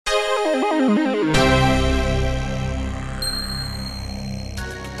Welcome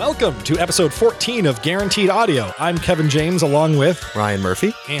to episode 14 of Guaranteed Audio. I'm Kevin James along with Ryan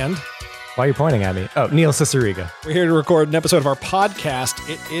Murphy. And why are you pointing at me? Oh, Neil Ciceriga. We're here to record an episode of our podcast.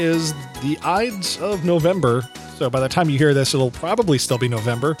 It is the Ides of November. So by the time you hear this, it'll probably still be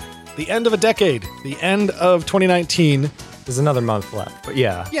November. The end of a decade. The end of 2019. There's another month left, but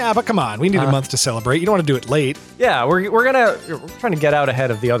yeah. Yeah, but come on. We need a month to celebrate. You don't want to do it late. Yeah, we're trying to get out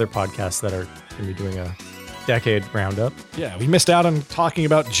ahead of the other podcasts that are going to be doing a decade roundup. Yeah, we missed out on talking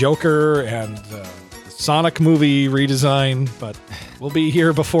about Joker and the Sonic movie redesign, but we'll be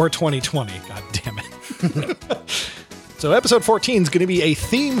here before 2020. God damn it. So episode 14 is going to be a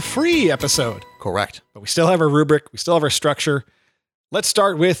theme-free episode. Correct. But we still have our rubric. We still have our structure. Let's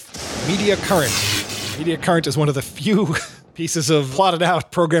start with Media Current. Media Current is one of the few pieces of plotted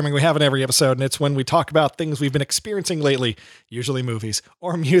out programming we have in every episode, and it's when we talk about things we've been experiencing lately, usually movies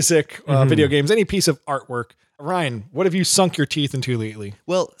or music, video games, any piece of artwork. Ryan, what have you sunk your teeth into lately?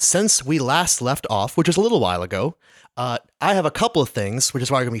 Well, since we last left off, which was a little while ago, I have a couple of things, which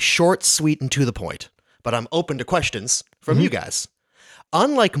is why I'm going to be short, sweet, and to the point. But I'm open to questions from you guys.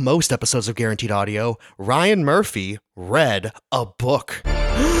 Unlike most episodes of Guaranteed Audio, Ryan Murphy read a book.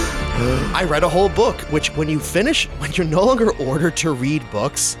 I read a whole book, which when you're no longer ordered to read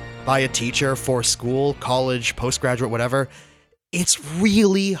books by a teacher for school, college, postgraduate, whatever, it's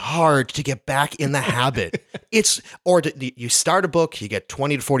really hard to get back in the habit. You start a book, you get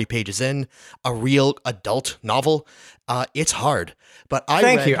 20 to 40 pages in, a real adult novel. It's hard. But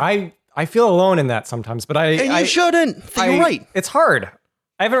Thank you. I feel alone in that sometimes, but you shouldn't. You're right. It's hard.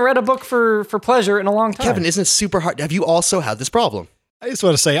 I haven't read a book for pleasure in a long time. Kevin, isn't it super hard? Have you also had this problem? I just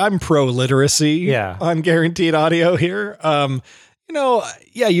want to say I'm pro-literacy on Guaranteed Audio here.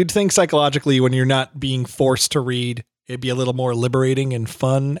 You'd think psychologically when you're not being forced to read, it'd be a little more liberating and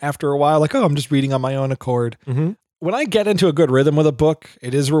fun after a while. Like, I'm just reading on my own accord. Mm-hmm. When I get into a good rhythm with a book,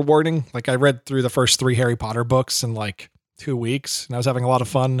 it is rewarding. Like I read through the first 3 Harry Potter books in like 2 weeks and I was having a lot of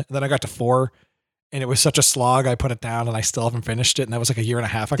fun. And then I got to 4 and it was such a slog. I put it down and I still haven't finished it. And that was like a year and a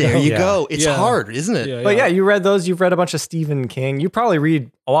half ago. There you go. It's hard, isn't it? Yeah, but yeah, you read those. You've read a bunch of Stephen King. You probably read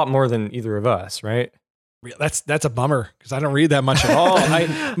a lot more than either of us, right? That's a bummer because I don't read that much at all.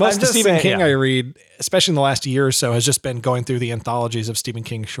 Most of Stephen King I read, especially in the last year or so, has just been going through the anthologies of Stephen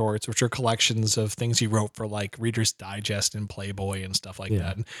King shorts, which are collections of things he wrote for like Reader's Digest and Playboy and stuff like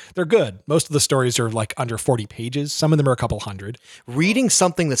that. And they're good. Most of the stories are like under 40 pages. Some of them are a couple hundred. Reading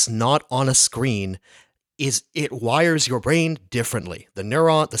something that's not on a screen it wires your brain differently. The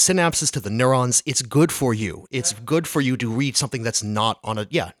synapses to the neurons, it's good for you. It's good for you to read something that's not on a, So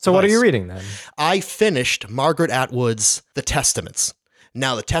device. What are you reading then? I finished Margaret Atwood's The Testaments.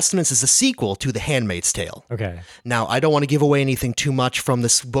 Now, The Testaments is a sequel to The Handmaid's Tale. Okay. Now, I don't want to give away anything too much from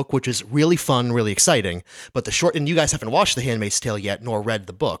this book, which is really fun, really exciting, but and you guys haven't watched The Handmaid's Tale yet, nor read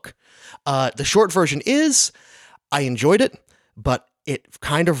the book. The short version is, I enjoyed it, but it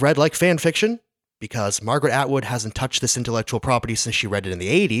kind of read like fan fiction, because Margaret Atwood hasn't touched this intellectual property since she read it in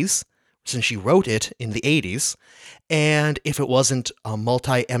the 80s, since she wrote it in the 80s. And if it wasn't a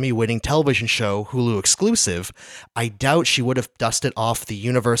multi-Emmy winning television show, Hulu exclusive, I doubt she would have dusted off the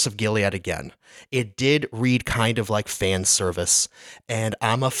universe of Gilead again. It did read kind of like fan service, and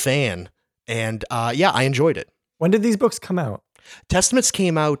I'm a fan. And I enjoyed it. When did these books come out? Testaments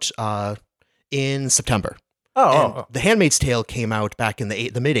came out in September. The Handmaid's Tale came out back in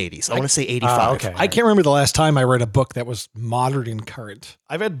the mid-'80s. I want to say 85. Okay. I can't remember the last time I read a book that was modern and current.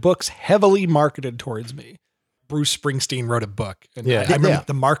 I've had books heavily marketed towards me. Bruce Springsteen wrote a book. And I remember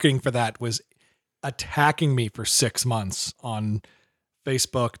the marketing for that was attacking me for 6 months on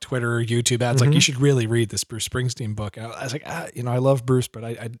Facebook, Twitter, YouTube ads. Like, you should really read this Bruce Springsteen book. And I was like, I love Bruce, but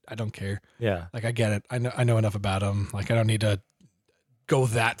I don't care. Yeah. Like, I get it. I know enough about him. Like, I don't need to go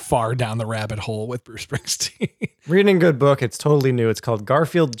that far down the rabbit hole with Bruce Springsteen. Reading a good book. It's totally new. It's called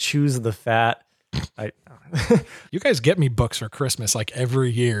Garfield Chews the Fat. You guys get me books for Christmas like every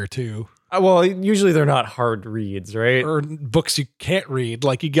year too. Well, usually they're not hard reads, right? Or books you can't read.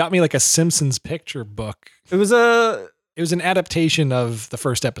 Like you got me like a Simpsons picture book. It was an adaptation of the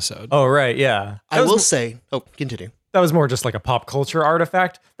first episode. Oh, right. Yeah. I will say, continue. That was more just like a pop culture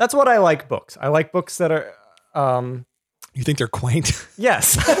artifact. That's what I like books. I like books that are, You think they're quaint?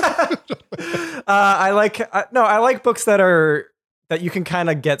 Yes. I like books that you can kind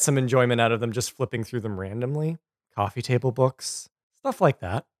of get some enjoyment out of them just flipping through them randomly. Coffee table books, stuff like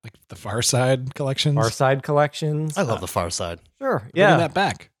that. Like the Far Side collections? Far Side collections. I love the Far Side. Sure. Yeah. Bringing that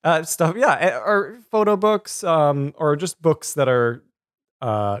back. Stuff. Yeah. Or photo books, or just books that are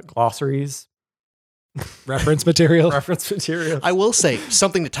glossaries. Reference material. Reference material. I will say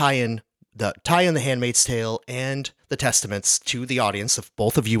something to tie in tie in The Handmaid's Tale and the Testaments to the audience of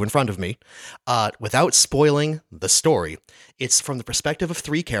both of you in front of me, without spoiling the story. It's from the perspective of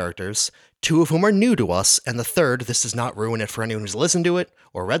 3 characters, 2 of whom are new to us, and the third, this does not ruin it for anyone who's listened to it,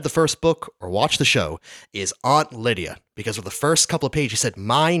 or read the first book, or watched the show, is Aunt Lydia. Because with the first couple of pages, she said,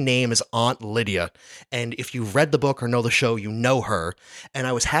 "My name is Aunt Lydia." And if you've read the book or know the show, you know her. And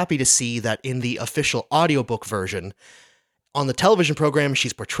I was happy to see that in the official audiobook version, on the television program,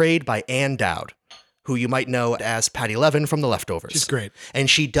 she's portrayed by Ann Dowd, who you might know as Patty Levin from The Leftovers. She's great. And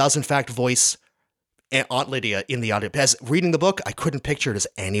she does, in fact, voice Aunt Lydia in the audio. As reading the book, I couldn't picture it as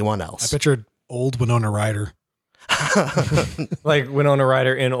anyone else. I pictured old Winona Ryder. Like Winona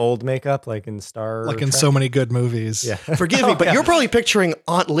Ryder in old makeup, like in Star Like Trek? in so many good movies. Yeah. Forgive me, but you're probably picturing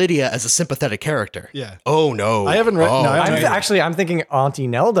Aunt Lydia as a sympathetic character. Yeah. Oh, no. I haven't read... Oh, no, I haven't read- I'm thinking Auntie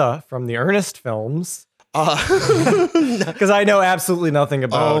Nelda from the Ernest films. Because I know absolutely nothing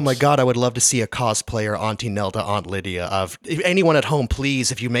about. Oh my God, I would love to see a cosplayer Auntie Nelda, Aunt Lydia. If anyone at home,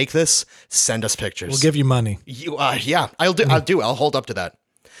 please, if you make this, send us pictures. We'll give you money. Yeah, I'll do. I'll hold up to that.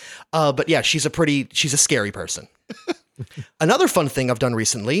 But yeah, she's a scary person. Another fun thing I've done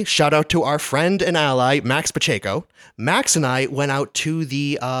recently, shout out to our friend and ally, Max Pacheco. Max and I went out to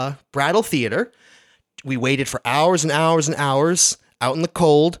the Brattle Theater. We waited for hours and hours and hours out in the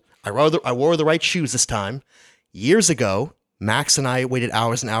cold. I wore the right shoes this time. Years ago, Max and I waited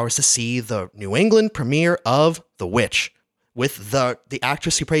hours and hours to see the New England premiere of The Witch with the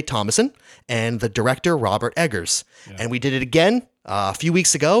actress who played Thomasin and the director Robert Eggers. Yeah. And we did it again a few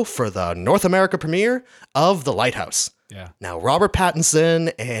weeks ago for the North America premiere of The Lighthouse. Yeah. Now, Robert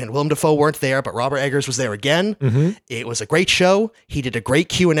Pattinson and Willem Dafoe weren't there, but Robert Eggers was there again. Mm-hmm. It was a great show. He did a great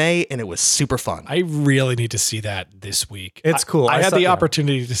Q&A, and it was super fun. I really need to see that this week. It's cool. I had the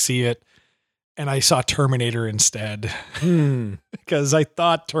opportunity to see it, and I saw Terminator instead. Because I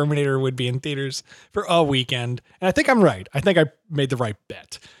thought Terminator would be in theaters for a weekend. And I think I'm right. I think I made the right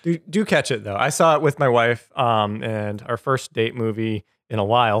bet. Do catch it, though. I saw it with my wife, and our first date movie in a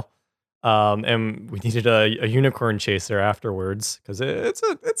while. And we needed a unicorn chaser afterwards because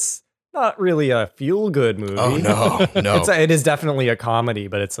it's not really a feel good movie. Oh no. It is definitely a comedy,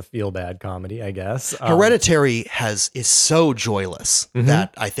 but it's a feel bad comedy, I guess. Hereditary is so joyless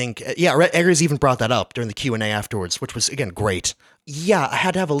that I think Eggers even brought that up during the Q&A afterwards, which was again great. Yeah, I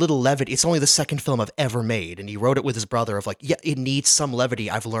had to have a little levity. It's only the second film I've ever made, and he wrote it with his brother of like, yeah, it needs some levity.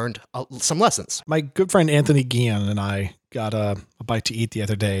 I've learned some lessons. My good friend Anthony Guillen and I got a bite to eat the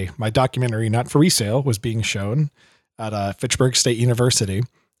other day. My documentary, Not for Resale, was being shown at Fitchburg State University.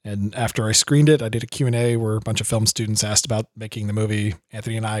 And after I screened it, I did a Q&A where a bunch of film students asked about making the movie.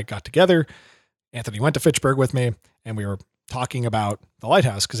 Anthony and I got together. Anthony went to Fitchburg with me, and we were talking about The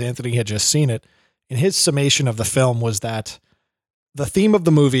Lighthouse because Anthony had just seen it. And his summation of the film was that the theme of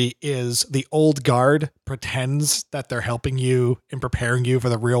the movie is the old guard pretends that they're helping you and preparing you for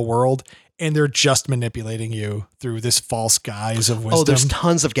the real world, and they're just manipulating you through this false guise of wisdom. Oh, there's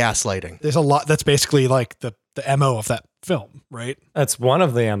tons of gaslighting. There's a lot. That's basically like the MO of that film, right? That's one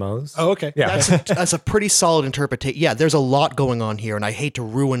of the MOs. Oh, okay. Yeah. That's a pretty solid interpretation. Yeah, there's a lot going on here, and I hate to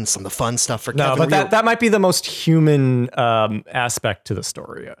ruin some of the fun stuff for Kevin. No, but that might be the most human aspect to the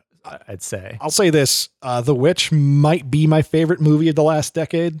story, I'd say. I'll say this. The Witch might be my favorite movie of the last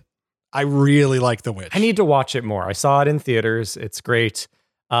decade. I really like The Witch. I need to watch it more. I saw it in theaters. It's great.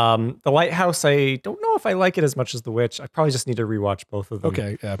 The Lighthouse, I don't know if I like it as much as The Witch. I probably just need to rewatch both of them.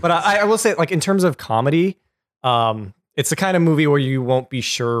 Okay. Yeah. But I will say, like, in terms of comedy, it's the kind of movie where you won't be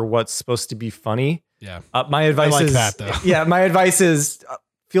sure what's supposed to be funny. Yeah. My advice is that, though. Yeah, my advice is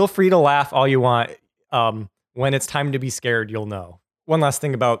feel free to laugh all you want. When it's time to be scared, you'll know. One last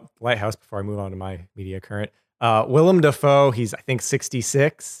thing about Lighthouse before I move on to my media current. Willem Dafoe, he's, I think,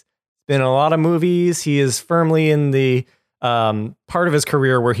 66. Been in a lot of movies. He is firmly in the part of his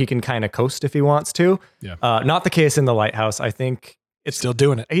career where he can kind of coast if he wants to. Yeah. Not the case in The Lighthouse. I think it's still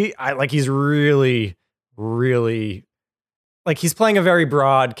doing it. He's really, really, like, he's playing a very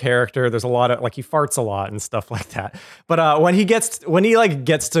broad character. There's a lot of, like, he farts a lot and stuff like that. But when he gets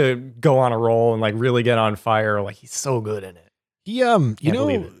to go on a roll and like really get on fire, like, he's so good in it. He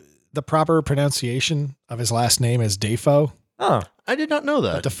the proper pronunciation of his last name is Dafoe. Oh, I did not know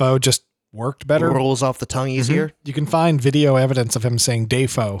that. But Dafoe just worked better. Rolls off the tongue easier. Mm-hmm. You can find video evidence of him saying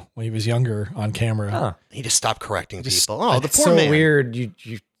Dafoe when he was younger on camera. Huh. He just stopped correcting people. Oh, the poor man. Weird.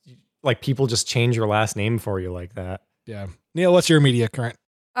 You like, people just change your last name for you like that. Yeah. Neil, what's your media current?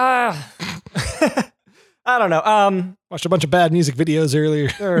 I don't know. Watched a bunch of bad music videos earlier.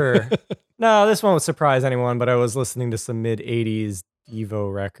 Sure. No, this won't surprise anyone, but I was listening to some mid-'80s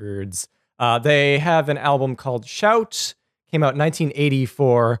Devo records. They have an album called Shout, came out in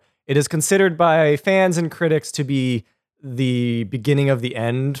 1984. it is considered by fans and critics to be the beginning of the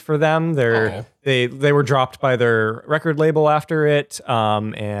end for them. They were dropped by their record label after it,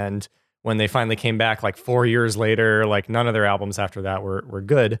 and when they finally came back, like 4 years later, like none of their albums after that were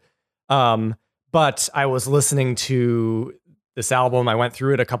good. But I was listening to this album. I went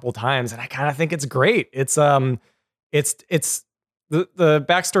through it a couple times, and I kind of think it's great. It's the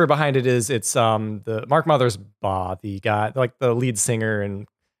backstory behind it is it's the Mark Mothersbaugh, the guy, like the lead singer and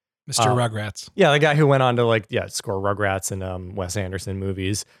Mr. Rugrats. Yeah, the guy who went on to score Rugrats and Wes Anderson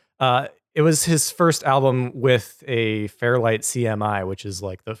movies. It was his first album with a Fairlight CMI, which is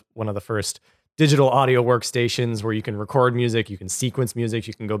like one of the first digital audio workstations where you can record music, you can sequence music,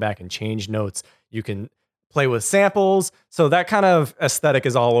 you can go back and change notes, you can play with samples. So that kind of aesthetic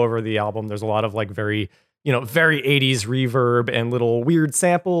is all over the album. There's a lot of like very 80s reverb and little weird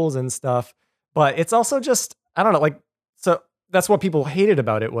samples and stuff. But it's also just, I don't know, like, so that's what people hated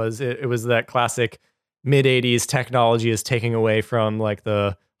about it was it was that classic mid 80s technology is taking away from like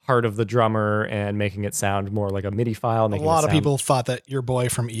the heart of the drummer and making it sound more like a MIDI file. A lot of people thought that your boy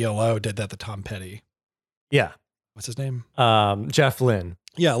from ELO did that to Tom Petty. Yeah. What's his name? Jeff Lynne.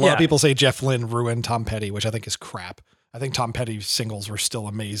 Yeah, a lot of people say Jeff Lynne ruined Tom Petty, which I think is crap. I think Tom Petty's singles were still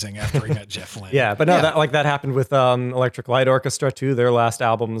amazing after he met Jeff Lynne. Yeah, but no, that happened with Electric Light Orchestra too. Their last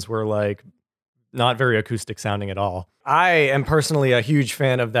albums were like not very acoustic sounding at all. I am personally a huge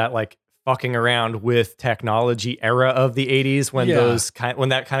fan of that like fucking around with technology era of the 80s when when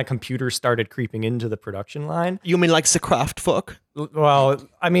that kind of computer started creeping into the production line. You mean like the Kraftwerk? Well,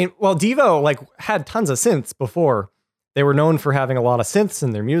 I mean, Devo like had tons of synths before. They were known for having a lot of synths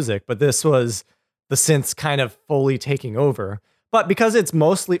in their music, but this was the synths kind of fully taking over. But because it's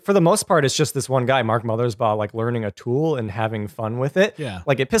mostly, for the most part, it's just this one guy, Mark Mothersbaugh, like learning a tool and having fun with it. Yeah.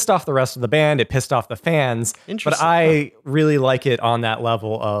 Like it pissed off the rest of the band. It pissed off the fans. But I really like it on that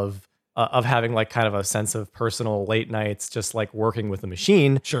level of having like kind of a sense of personal late nights, just like working with the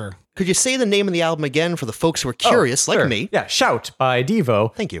machine. Sure. Could you say the name of the album again for the folks who are curious, like me? Yeah. Shout by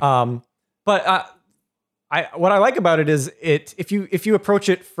Devo. Thank you. But what I like about it is if you approach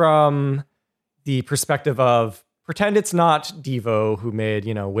it from the perspective of pretend it's not Devo who made,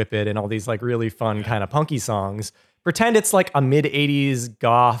 Whip It and all these like really fun kind of punky songs. Pretend it's like a mid 80s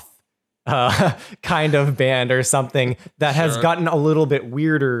goth kind of band or something that has gotten a little bit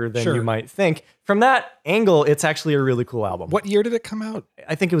weirder than you might think. From that angle, it's actually a really cool album. What year did it come out?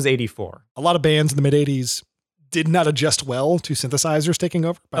 I think it was 84. A lot of bands in the mid 80s did not adjust well to synthesizers taking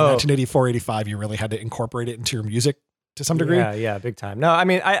over. By 1984, 85, you really had to incorporate it into your music to some degree. Yeah, big time. No, I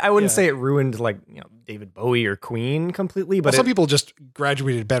mean, I wouldn't say it ruined like, David Bowie or Queen completely, but some people just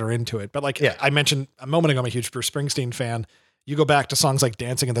graduated better into it. But like I mentioned a moment ago, I'm a huge Bruce Springsteen fan. You go back to songs like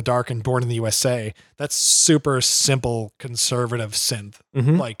Dancing in the Dark and Born in the USA, that's super simple, conservative synth.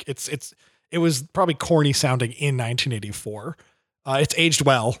 Mm-hmm. Like it was probably corny sounding in 1984. It's aged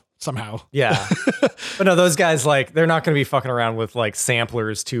well somehow. Yeah. But no, those guys, like, they're not going to be fucking around with like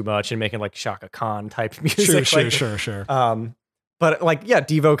samplers too much and making like Chaka Khan type music. Sure. But like,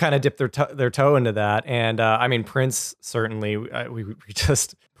 Devo kind of dipped their toe into that. And I mean, Prince, certainly, we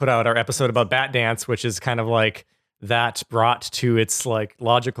just put out our episode about Bat Dance, which is kind of like that brought to its like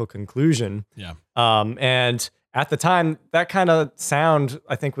logical conclusion. Yeah. And at the time, that kind of sound,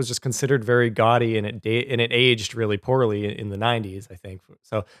 I think, was just considered very gaudy, and it aged really poorly in the 90s, I think.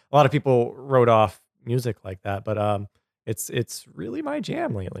 So a lot of people wrote off music like that, but it's really my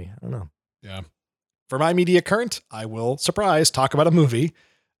jam lately. I don't know. Yeah. For my media current, I will, talk about a movie.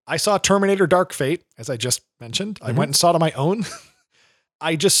 I saw Terminator Dark Fate, as I just mentioned. I went and saw it on my own.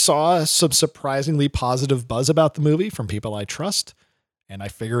 I just saw some surprisingly positive buzz about the movie from people I trust. And I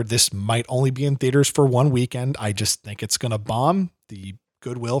figured this might only be in theaters for one weekend. I just think it's going to bomb. The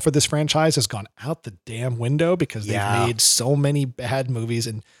goodwill for this franchise has gone out the damn window because they've made so many bad movies.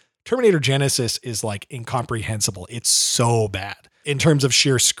 And Terminator Genisys is like incomprehensible. It's so bad in terms of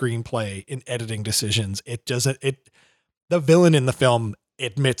sheer screenplay and editing decisions. The villain in the film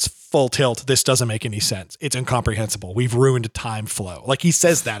admits full tilt, this doesn't make any sense. It's incomprehensible. We've ruined time flow. Like he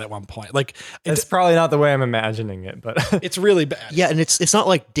says that at one point. Like it's probably not the way I'm imagining it, but it's really bad. Yeah, and it's not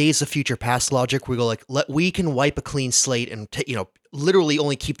like Days of Future Past logic where we go like, we can wipe a clean slate and literally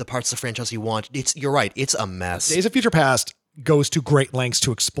only keep the parts of the franchise you want. You're right. It's a mess. Days of Future Past goes to great lengths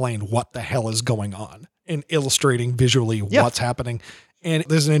to explain what the hell is going on and illustrating visually what's happening. And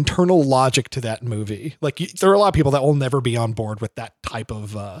there's an internal logic to that movie. Like there are a lot of people that will never be on board with that type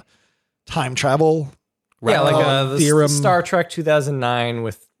of time travel. Yeah, like the theorem. Star Trek 2009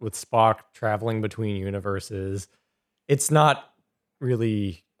 with Spock traveling between universes. It's not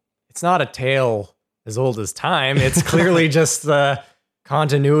a tale as old as time. It's clearly just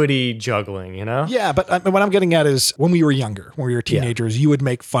continuity juggling, you know? Yeah, but what I'm getting at is when we were younger, when we were teenagers, you would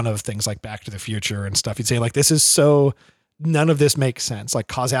make fun of things like Back to the Future and stuff. You'd say like, this is so, none of this makes sense. Like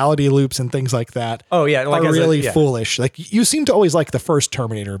causality loops and things like that. Oh yeah. Like are really foolish. Like you seem to always like the first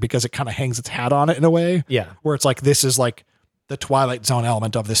Terminator because it kind of hangs its hat on it in a way. Yeah. Where it's like, this is like the Twilight Zone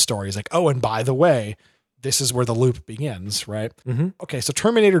element of this story. It's like, oh, and by the way, this is where the loop begins, right? Mm-hmm. Okay, so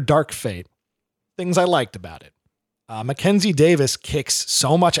Terminator Dark Fate. Things I liked about it. Mackenzie Davis kicks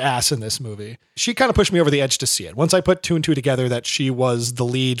so much ass in this movie. She kind of pushed me over the edge to see it. Once I put two and two together that she was the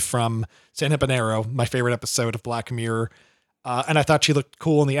lead from San Junipero, my favorite episode of Black Mirror, and I thought she looked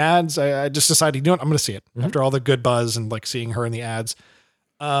cool in the ads, I just decided, you know what, I'm going to see it. Mm-hmm. After all the good buzz and like seeing her in the ads.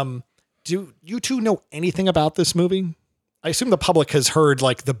 Do you two know anything about this movie? I assume the public has heard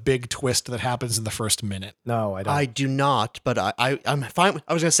like the big twist that happens in the first minute. No, I don't. I do not, but I'm fine.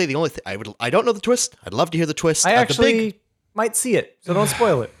 I was going to say the only thing I don't know the twist. I'd love to hear the twist. I actually might see it, so don't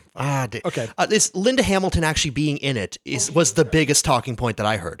spoil it. Okay. This Linda Hamilton actually being in it was the biggest talking point that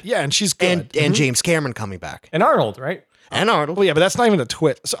I heard. Yeah, and she's good. And James Cameron coming back. And Arnold, right? And Arnold. Well, yeah, but that's not even a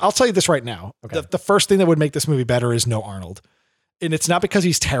twist. So I'll tell you this right now. Okay. The first thing that would make this movie better is no Arnold. And it's not because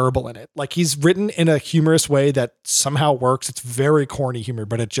he's terrible in it. Like he's written in a humorous way that somehow works. It's very corny humor,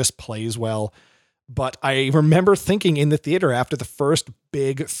 but it just plays well. But I remember thinking in the theater after the first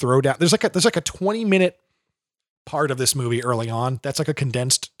big throwdown, there's like a 20-minute part of this movie early on. That's like a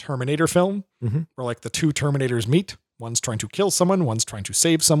condensed Terminator film where like the two Terminators meet. One's trying to kill someone. One's trying to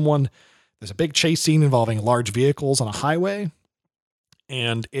save someone. There's a big chase scene involving large vehicles on a highway.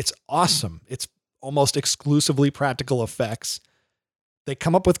 And it's awesome. It's almost exclusively practical effects. They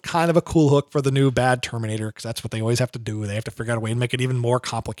come up with kind of a cool hook for the new bad Terminator because that's what they always have to do. They have to figure out a way to make it even more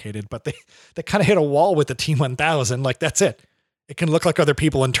complicated, but they kind of hit a wall with the T-1000. Like that's it. It can look like other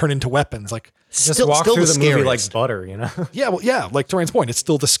people and turn into weapons. Like just walk through the movie like butter, you know? Yeah, well, yeah. Like Torian's point, it's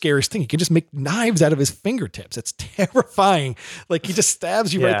still the scariest thing. He can just make knives out of his fingertips. It's terrifying. Like he just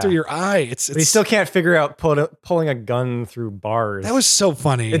stabs you right through your eye. It's but you still can't figure out pulling a gun through bars. That was so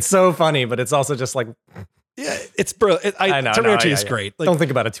funny. It's so funny, but it's also just like. Yeah, it's brilliant. Terminator is great. Like, don't think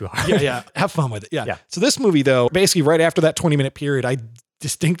about it too hard. Yeah. Have fun with it. Yeah. So this movie, though, basically right after that 20-minute period, I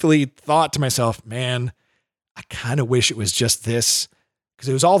distinctly thought to myself, man, I kind of wish it was just this because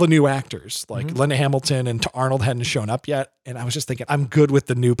it was all the new actors. Like Linda Hamilton and Arnold hadn't shown up yet. And I was just thinking, I'm good with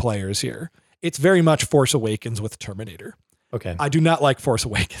the new players here. It's very much Force Awakens with Terminator. Okay. I do not like Force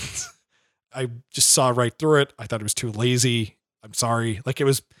Awakens. I just saw right through it. I thought it was too lazy. I'm sorry. Like it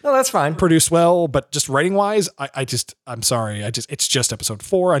was that's fine. Produced well, but just writing wise, I'm sorry. It's just episode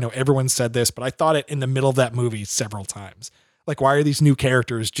 4. I know everyone said this, but I thought it in the middle of that movie several times. Like, why are these new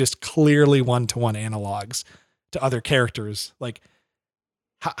characters just clearly one-to-one analogs to other characters? Like,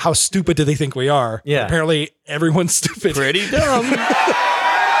 how stupid do they think we are? Yeah. Apparently everyone's stupid. Pretty dumb.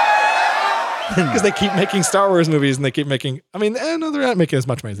 Because they keep making Star Wars movies and they keep making, they're not making as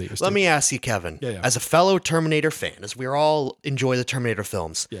much money as they used to. Let me ask you, Kevin, as a fellow Terminator fan, as we all enjoy the Terminator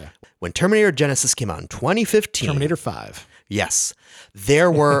films, when Terminator Genesis came out in 2015, Terminator 5. Yes,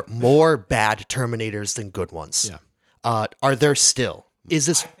 there were more bad Terminators than good ones. Yeah. Are there still? Is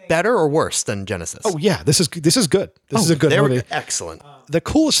this better or worse than Genesis? Oh yeah, this is good. This is a good movie. Excellent. The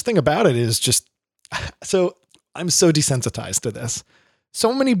coolest thing about it is just, so I'm so desensitized to this.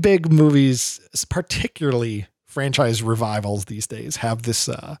 So many big movies, particularly franchise revivals these days, have this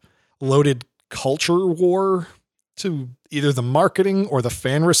loaded culture war to either the marketing or the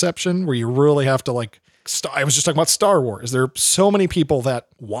fan reception where you really have to like, I was just talking about Star Wars. There are so many people that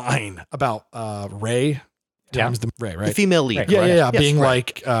whine about Rey times the Rey, right? The female lead. Yeah. Yes, being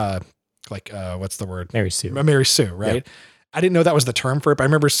right. like what's the word? Mary Sue, right? Yep. I didn't know that was the term for it, but I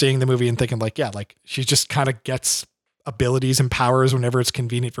remember seeing the movie and thinking like, yeah, like she just kind of gets abilities and powers whenever it's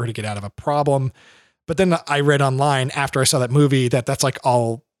convenient for her to get out of a problem. But then I read online after I saw that movie that's like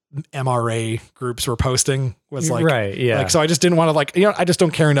all MRA groups were posting was like, right. Yeah. Like, so I just didn't want to I just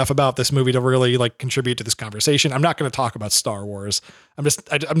don't care enough about this movie to really like contribute to this conversation. I'm not going to talk about Star Wars. I'm just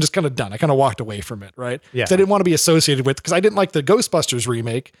kind of done. I kind of walked away from it. Right. Yeah. I didn't want to be associated with, cause I didn't like the Ghostbusters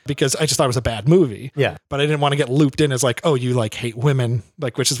remake because I just thought it was a bad movie. Yeah. But I didn't want to get looped in as like, oh, you like hate women,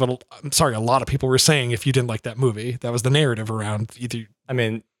 like, which is what I'm sorry. A lot of people were saying if you didn't like that movie, that was the narrative around either. I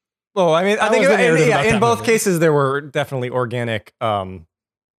think in both cases there were definitely organic,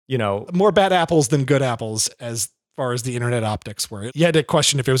 more bad apples than good apples as far as the internet optics were. You had to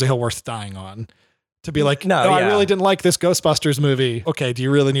question if it was a hill worth dying on to be like, I really didn't like this Ghostbusters movie. Okay. Do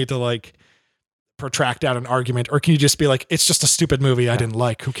you really need to like protract out an argument, or can you just be like, it's just a stupid movie I didn't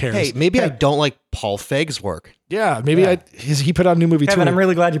like, who cares? Hey, maybe I don't like Paul Feig's work. Yeah, maybe he put out a new movie Kevin, too. I'm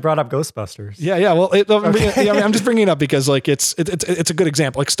really glad you brought up Ghostbusters. Yeah. Well, I'm just bringing it up because like it's a good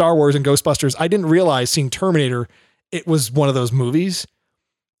example. Like Star Wars and Ghostbusters, I didn't realize seeing Terminator, it was one of those movies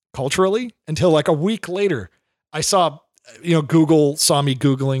culturally until like a week later. I saw, Google saw me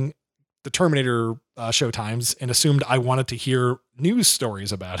Googling the Terminator showtimes and assumed I wanted to hear news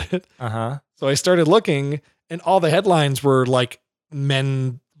stories about it. So I started looking, and all the headlines were like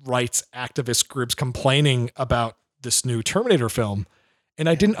men rights activist groups complaining about this new Terminator film. And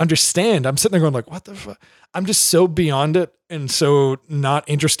I didn't understand. I'm sitting there going like, what the fuck? I'm just so beyond it and so not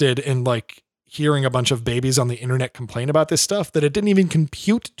interested in like hearing a bunch of babies on the internet complain about this stuff that it didn't even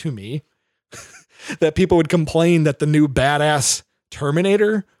compute to me that people would complain that the new badass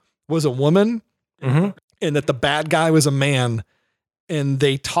Terminator was a woman and that the bad guy was a man. And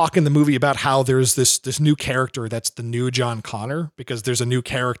they talk in the movie about how there's this new character that's the new John Connor because there's a new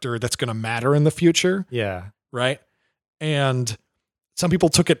character that's going to matter in the future. Yeah. Right. And some people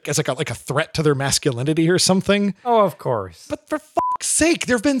took it as like a threat to their masculinity or something. Oh, of course. But for fuck's sake,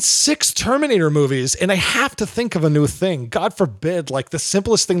 there have been 6 Terminator movies and I have to think of a new thing. God forbid, like the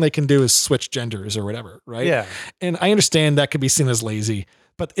simplest thing they can do is switch genders or whatever. Right. Yeah. And I understand that could be seen as lazy,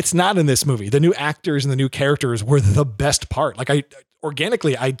 but it's not in this movie. The new actors and the new characters were the best part. Like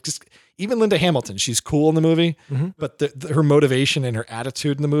organically, even Linda Hamilton, she's cool in the movie, but her motivation and her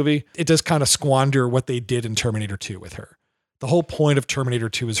attitude in the movie, it does kind of squander what they did in Terminator 2 with her. The whole point of Terminator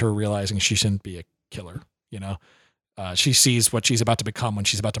 2 is her realizing she shouldn't be a killer. She sees what she's about to become when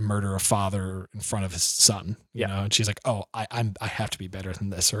she's about to murder a father in front of his son, and she's like, oh, I have to be better than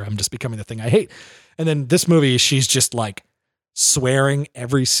this, or I'm just becoming the thing I hate. And then this movie, she's just like swearing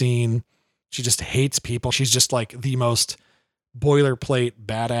every scene. She just hates people. She's just like the most boilerplate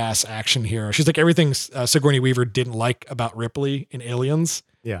badass action hero. She's like everything Sigourney Weaver didn't like about Ripley in Aliens.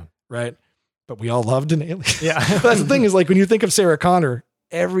 Yeah. Right. But we all loved in Aliens. Yeah. That's the thing is like when you think of Sarah Connor,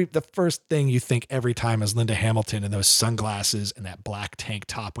 the first thing you think every time is Linda Hamilton and those sunglasses and that black tank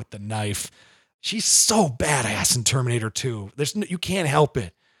top with the knife. She's so badass in Terminator 2. You can't help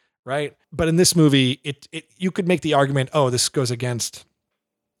it. Right. But in this movie, you could make the argument, oh, this goes against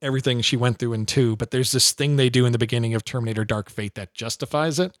everything she went through in 2, but there's this thing they do in the beginning of Terminator Dark Fate that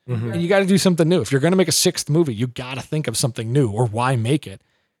justifies it. And you got to do something new. If you're going to make a 6th movie, you got to think of something new, or why make it?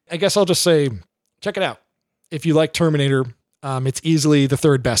 I guess I'll just say, check it out. If you like Terminator, it's easily the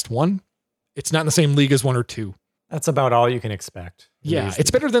 3rd best one. It's not in the same league as 1 or 2. That's about all you can expect. Yeah. It's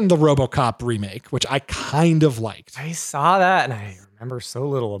better than the RoboCop remake, which I kind of liked. I saw that and I remember so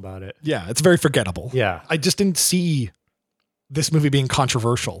little about it. Yeah. It's very forgettable. Yeah. I just didn't see this movie being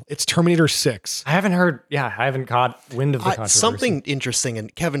controversial. It's Terminator 6. I haven't caught wind of the controversy. Something interesting,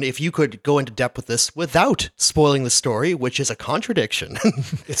 and Kevin, if you could go into depth with this without spoiling the story, which is a contradiction.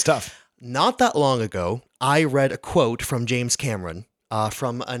 It's tough. Not that long ago, I read a quote from James Cameron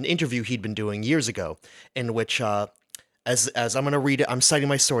from an interview he'd been doing years ago, in which, as I'm going to read it, I'm citing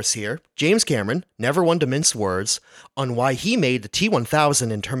my source here. James Cameron, never one to mince words, on why he made the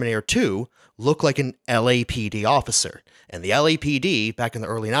T-1000 in Terminator 2 look like an LAPD officer. And the LAPD, back in the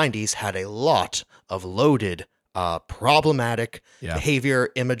early 90s, had a lot of loaded, problematic behavior,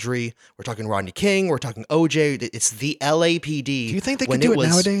 imagery. We're talking Rodney King. We're talking OJ. It's the LAPD. Do you think they could do it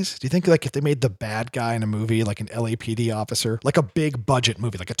nowadays? Do you think like if they made the bad guy in a movie, like an LAPD officer, like a big budget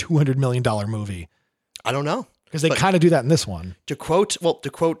movie, like a $200 million movie? I don't know. Because they kind of do that in this one. To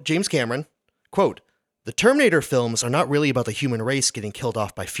quote James Cameron, quote, "The Terminator films are not really about the human race getting killed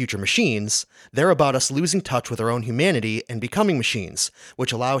off by future machines. They're about us losing touch with our own humanity and becoming machines,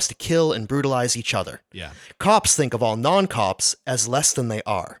 which allow us to kill and brutalize each other. Yeah. Cops think of all non-cops as less than they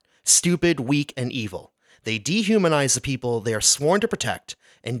are, stupid, weak, and evil. They dehumanize the people they are sworn to protect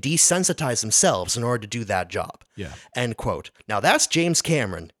and desensitize themselves in order to do that job." Yeah. End quote. Now that's James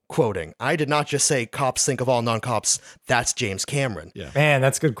Cameron quoting. I did not just say cops think of all non-cops. That's James Cameron. Yeah. Man,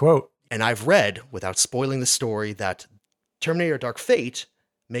 that's a good quote. And I've read, without spoiling the story, that Terminator Dark Fate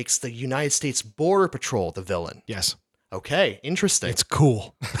makes the United States Border Patrol the villain. Yes. Okay, interesting. It's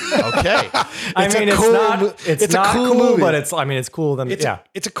cool. Okay. It's not cool movie, but it's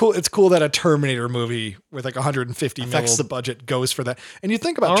cool. It's cool that a Terminator movie with like 150 mils the budget goes for that. And you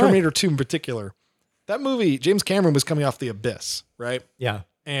think about Terminator 2 in particular, that movie, James Cameron was coming off The Abyss, right? Yeah.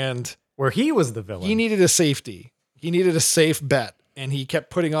 And where he was the villain. He needed a safety. He needed a safe bet. And he kept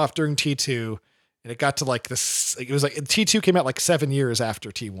putting off during T2. And it got to like this, it was like T2 came out like 7 years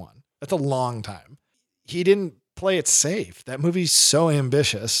after T1. That's a long time. He didn't play it safe. That movie's so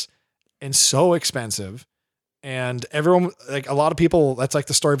ambitious and so expensive. And everyone, like a lot of people, that's like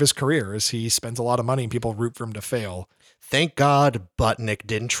the story of his career is he spends a lot of money and people root for him to fail. Thank God Butnick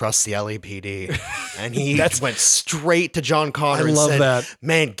didn't trust the LAPD. And he went straight to John Connor and said, that.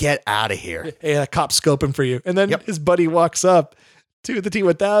 Man, get out of here. Hey, that cop's scoping for you. And then his buddy walks up to the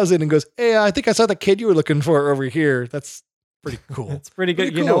T-1000 and goes, hey, I think I saw the kid you were looking for over here. That's pretty cool. It's pretty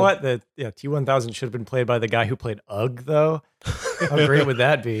good. You know what? The T-1000 should have been played by the guy who played Ugg, though. How great would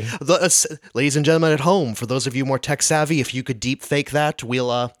that be? Ladies and gentlemen at home, for those of you more tech savvy, if you could deep fake that,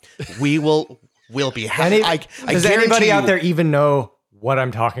 we'll be happy. Does anybody out there even know what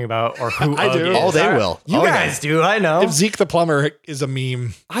I'm talking about or who I do? Oh, they will. You guys do. I know. If Zeke the plumber is a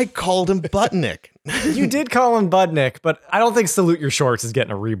meme. I called him Butnick. You did call him Budnick, but I don't think Salute Your Shorts is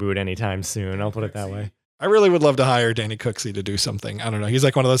getting a reboot anytime soon. I'll put it that way. I really would love to hire Danny Cooksey to do something. I don't know. He's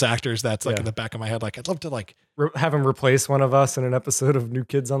like one of those actors that's like in the back of my head. Like I'd love to like have him replace one of us in an episode of New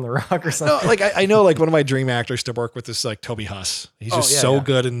Kids on the Rock or something. No, like I know like one of my dream actors to work with is like Toby Huss. He's just so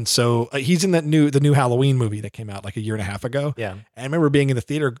good. And so he's in the new Halloween movie that came out like a year and a half ago. Yeah. And I remember being in the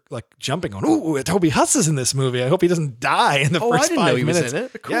theater, like jumping on, ooh, Toby Huss is in this movie. I hope he doesn't die in the first 5 minutes. Was in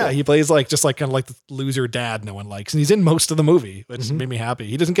it. Cool. Yeah. He plays like, just like kind of like the loser dad no one likes. And he's in most of the movie, which made me happy.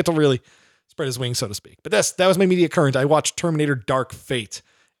 He doesn't get to really spread his wings, so to speak. But that was my media current. I watched Terminator Dark Fate,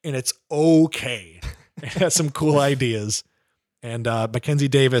 and it's okay. It has some cool ideas. And Mackenzie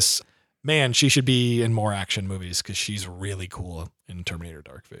Davis, man, she should be in more action movies because she's really cool in Terminator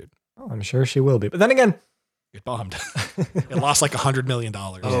Dark Fate. Oh, I'm sure she will be. But then again, get bombed. It lost like $100 million.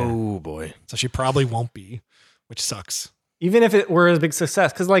 Oh, boy. So she probably won't be, which sucks. Even if it were a big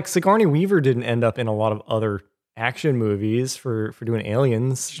success, because like Sigourney Weaver didn't end up in a lot of other action movies for doing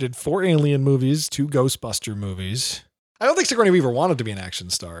Aliens. She did 4 Alien movies, 2 Ghostbuster movies. I don't think Sigourney Weaver wanted to be an action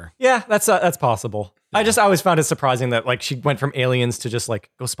star. Yeah, that's possible. Yeah. I always found it surprising that like she went from Aliens to just like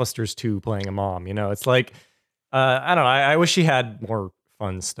Ghostbusters 2 playing a mom. You know, it's like I don't know. I wish she had more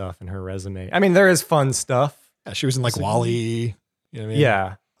fun stuff in her resume. I mean, there is fun stuff. Yeah, she was in like WALL-E. You know what I mean?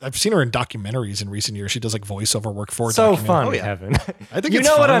 Yeah. I've seen her in documentaries in recent years. She does like voiceover work for so fun, Kevin. I think you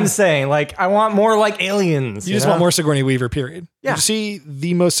know what I'm saying. Like, I want more like Aliens. You just want more Sigourney Weaver. Period. Yeah. Did you see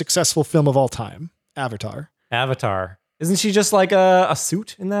the most successful film of all time, Avatar? Isn't she just like a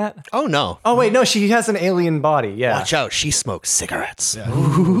suit in that? Oh no. Oh wait, no, she has an alien body. Yeah. Watch out, she smokes cigarettes. Yeah.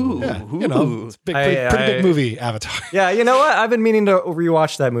 You know, it's pretty big movie, Avatar. Yeah, you know what? I've been meaning to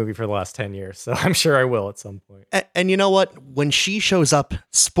rewatch that movie for the last 10 years, so I'm sure I will at some point. And you know what? When she shows up,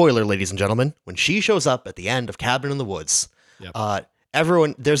 spoiler, ladies and gentlemen, when she shows up at the end of Cabin in the Woods,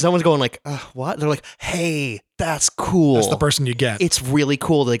 there's someone's going like, what? They're like, hey, that's cool. That's the person you get. It's really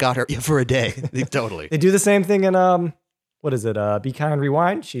cool they got her for a day. Totally. They do the same thing in what is it? Be Kind,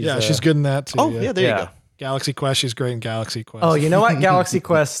 Rewind. She's good in that too. Oh yeah, there you go. Galaxy Quest. She's great in Galaxy Quest. Oh, you know what? Galaxy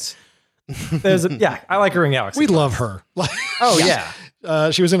Quest. I like her in Galaxy We Quest. love her. Oh yeah.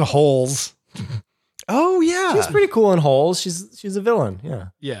 She was in Holes. Oh yeah. She's pretty cool in Holes. She's a villain. Yeah.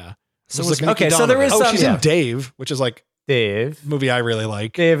 Yeah. So like, okay, so there is she's in Dave, which is like Dave. Movie I really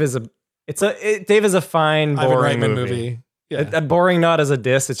like. Dave is a fine, boring movie. Yeah. Boring not as a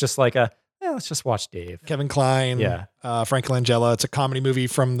diss. It's just like let's just watch Dave. Kevin Kline. Yeah. Frank Langella. It's a comedy movie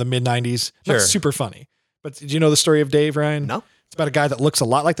from the mid 90s. Sure. Not super funny. But did you know the story of Dave, Ryan? No. It's about a guy that looks a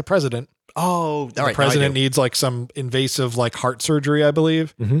lot like the president. Oh, all right. The president needs like some invasive like heart surgery, I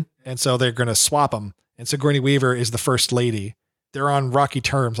believe. Mm-hmm. And so they're going to swap him. And Sigourney Weaver is the first lady. They're on rocky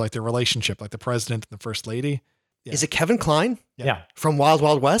terms, like their relationship, like the president and the first lady. Yeah. Is it Kevin Kline? Yeah. From Wild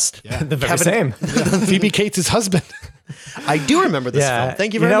Wild West? Yeah. The very same. Phoebe Cates' husband. I do remember this film.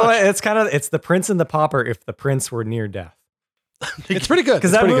 Thank you very much. What? It's The Prince and the Pauper if the prince were near death. It's pretty good.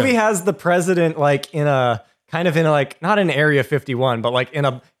 Because that movie has the president like in a kind of in a, like not in Area 51, but like in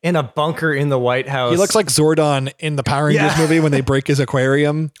a bunker in the White House. He looks like Zordon in the Power Rangers movie when they break his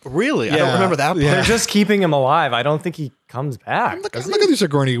aquarium. Really? I don't remember that part. They're just keeping him alive. I don't think he comes back. Look at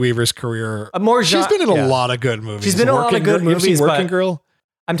Sigourney Weaver's career. She's been in a lot of good movies. She's been in a lot of good movies. Working Girl?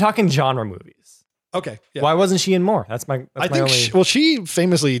 I'm talking genre movies. Okay. Yeah. Why wasn't she in more? I think she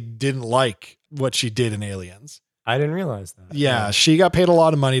famously didn't like what she did in Aliens. I didn't realize that. Yeah, she got paid a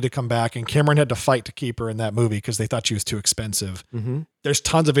lot of money to come back, and Cameron had to fight to keep her in that movie because they thought she was too expensive. Mm-hmm. There's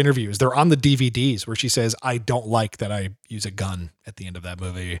tons of interviews. They're on the DVDs where she says, I don't like that I use a gun at the end of that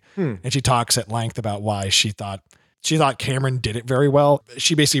movie. And she talks at length about why she thought Cameron did it very well.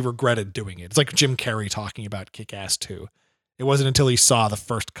 She basically regretted doing it. It's like Jim Carrey talking about Kick-Ass 2. It wasn't until he saw the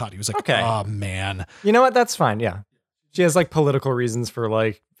first cut. He was like, oh, man. You know what? That's fine. Yeah. She has like political reasons for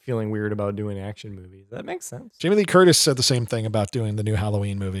like feeling weird about doing action movies. That makes sense. Jamie Lee Curtis said the same thing about doing the new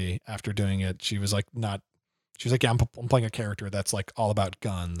Halloween movie after doing it. She was like, yeah, I'm playing a character that's like all about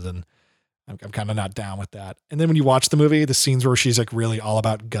guns. And I'm kind of not down with that. And then when you watch the movie, the scenes where she's like really all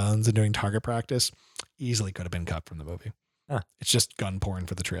about guns and doing target practice easily could have been cut from the movie. Huh. It's just gun porn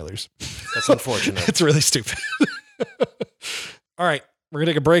for the trailers. That's unfortunate. It's really stupid. All right. We're going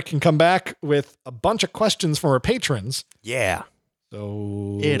to take a break and come back with a bunch of questions from our patrons. Yeah.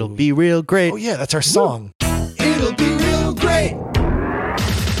 So it'll be real great. Oh yeah, that's our song. It'll be real great.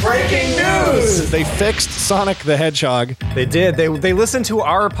 Breaking news! They fixed Sonic the Hedgehog. They did. They listened to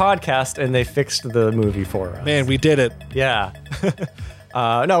our podcast and they fixed the movie for us. Man, we did it. Yeah.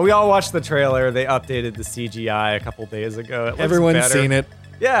 No, we all watched the trailer. They updated the CGI a couple days ago. Everyone's seen it.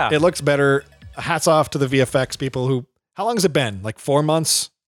 Yeah. It looks better. Hats off to the VFX people who, how long has it been? Like 4 months?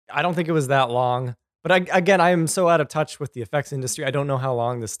 I don't think it was that long. But I am so out of touch with the effects industry. I don't know how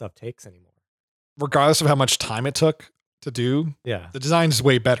long this stuff takes anymore. Regardless of how much time it took to do, yeah, the design is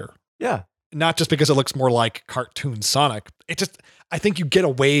way better. Yeah. Not just because it looks more like cartoon Sonic. I think you get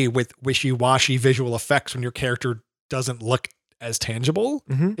away with wishy-washy visual effects when your character doesn't look as tangible.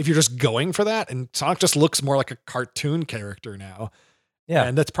 Mm-hmm. If you're just going for that, and Sonic just looks more like a cartoon character now. Yeah.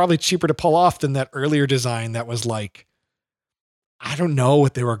 And that's probably cheaper to pull off than that earlier design that was like, I don't know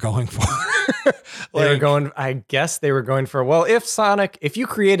what they were going for. I guess they were going for, well, if you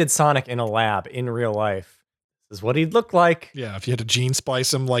created Sonic in a lab in real life, this is what he'd look like. Yeah, if you had to gene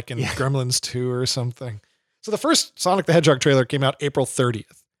splice him like in Gremlins 2 or something. So the first Sonic the Hedgehog trailer came out April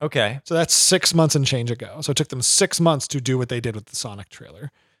 30th. Okay. So that's 6 months and change ago. So it took them 6 months to do what they did with the Sonic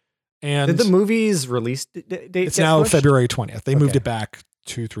trailer. And did the movie's release date It's now pushed? February 20th. They moved it back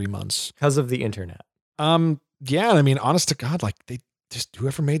 2-3 months. Because of the internet. Yeah, I mean, honest to God, like they just,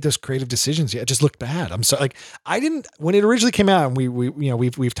 whoever made those creative decisions, it just looked bad. I'm sorry. Like when it originally came out, and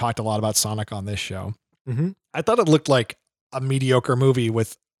we've talked a lot about Sonic on this show. Mm-hmm. I thought it looked like a mediocre movie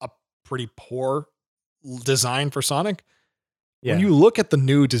with a pretty poor design for Sonic. Yeah. When you look at the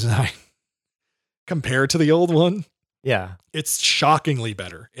new design compared to the old one, yeah, it's shockingly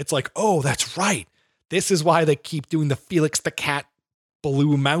better. It's like, oh, that's right. This is why they keep doing the Felix the Cat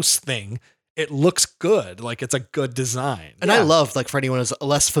blue mouse thing. It looks good. Like it's a good design. And I love, like for anyone who's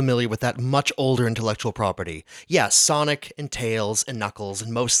less familiar with that much older intellectual property. Yeah, Sonic and Tails and Knuckles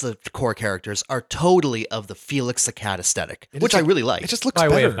and most of the core characters are totally of the Felix the Cat aesthetic, which I really like. It just looks by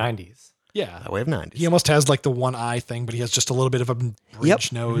better. way of 90s. Yeah. By way of 90s. He almost has like the one eye thing, but he has just a little bit of a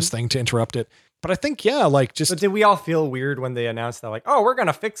bridge nose thing to interrupt it. But I think, But did we all feel weird when they announced that, like, oh, we're going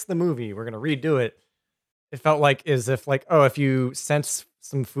to fix the movie. We're going to redo it. It felt like as if like, oh, if you sent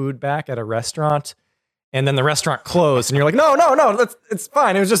some food back at a restaurant and then the restaurant closed and you're like, no, it's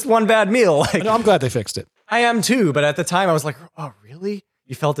fine. It was just one bad meal. Like, no, I'm glad they fixed it. I am too. But at the time I was like, oh, really?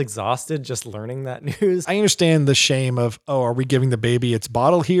 You felt exhausted just learning that news? I understand the shame of, oh, are we giving the baby its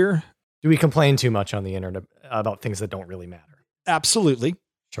bottle here? Do we complain too much on the internet about things that don't really matter? Absolutely.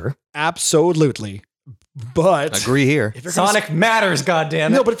 Sure. Absolutely. But agree here. Sonic matters,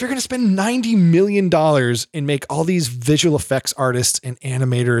 goddammit. No, but if you're going to spend $90 million and make all these visual effects artists and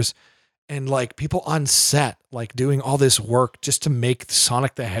animators and like people on set, like doing all this work just to make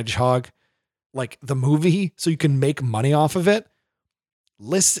Sonic the Hedgehog, like the movie, so you can make money off of it.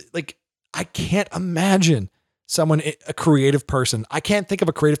 Listen, like I can't imagine a creative person. I can't think of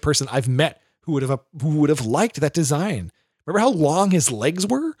a creative person I've met who would have liked that design. Remember how long his legs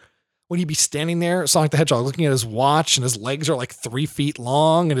were? When he'd be standing there, Sonic the Hedgehog, looking at his watch, and his legs are like 3 feet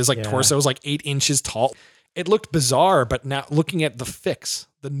long, and his torso is like 8 inches tall. It looked bizarre, but now looking at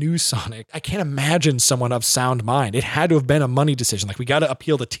the new Sonic, I can't imagine someone of sound mind. It had to have been a money decision. Like we got to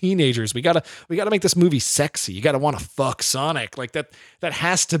appeal to teenagers. We got to make this movie sexy. You got to want to fuck Sonic. Like that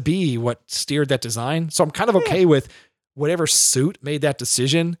has to be what steered that design. So I'm kind of okay with whatever suit made that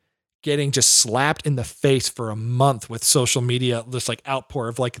decision getting just slapped in the face for a month with social media, this like outpour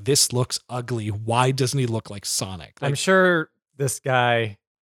of like, this looks ugly. Why doesn't he look like Sonic? Like, I'm sure this guy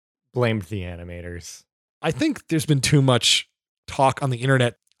blamed the animators. I think there's been too much talk on the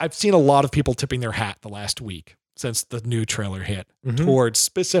internet. I've seen a lot of people tipping their hat the last week since the new trailer hit towards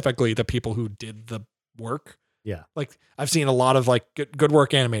specifically the people who did the work. Yeah. Like I've seen a lot of like good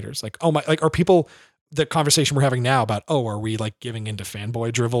work animators, like, oh my, like, are people, the conversation we're having now about, oh, are we like giving into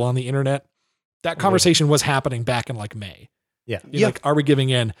fanboy drivel on the internet? That conversation was happening back in like May. Yeah. Like, are we giving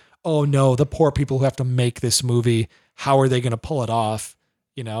in? Oh no, the poor people who have to make this movie, how are they going to pull it off?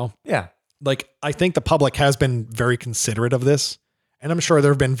 You know? Yeah. Like, I think the public has been very considerate of this. And I'm sure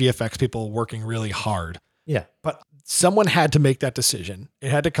there have been VFX people working really hard. Yeah. But someone had to make that decision.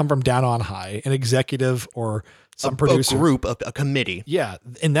 It had to come from down on high, an executive or some producer. A group, a committee. Yeah.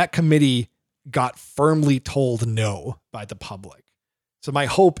 And that committee got firmly told no by the public. So my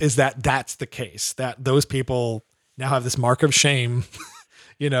hope is that that's the case, that those people now have this mark of shame,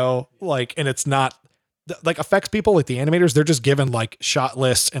 you know, like, and it's not like affects people like the animators. They're just given like shot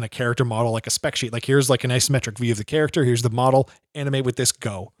lists and a character model, like a spec sheet. Like here's like an isometric view of the character. Here's the model, animate with this,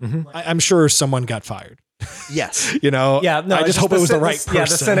 go. I'm sure someone got fired. Yes. You know, yeah, no, I just hope it was the right person. Yeah,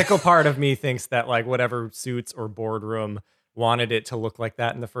 the cynical part of me thinks that like whatever suits or boardroom wanted it to look like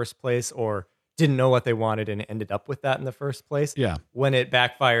that in the first place, or didn't know what they wanted and ended up with that in the first place. Yeah. When it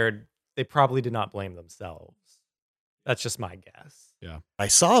backfired, they probably did not blame themselves. That's just my guess. Yeah. I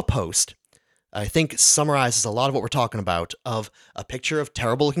saw a post, I think summarizes a lot of what we're talking about, of a picture of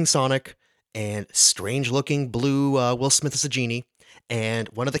terrible looking Sonic and strange looking blue Will Smith as a genie, and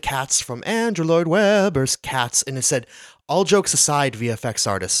one of the cats from Andrew Lloyd Webber's Cats, and it said, all jokes aside, VFX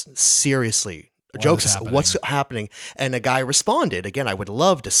artists, seriously, what's happening? And a guy responded, again, I would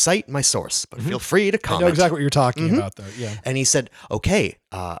love to cite my source, but feel free to comment. I know exactly what you're talking about, though. Yeah. And he said, okay,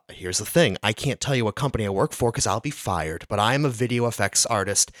 here's the thing. I can't tell you what company I work for because I'll be fired, but I'm a video effects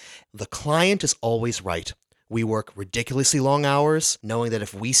artist. The client is always right. We work ridiculously long hours, knowing that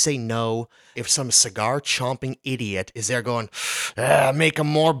if we say no, if some cigar chomping idiot is there going, make them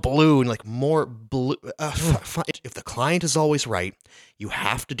more blue, and like more blue. If the client is always right, you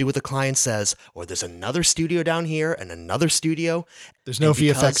have to do what the client says, or there's another studio down here and another studio. There's no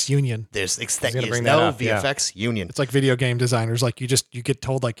VFX union. There's no VFX union. It's like video game designers. Like you get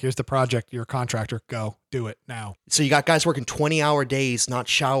told like, here's the project, you're a contractor, go do it now. So you got guys working 20-hour days, not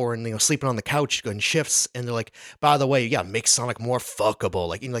showering, sleeping on the couch, going shifts, and they're like, by the way, yeah, make Sonic more fuckable.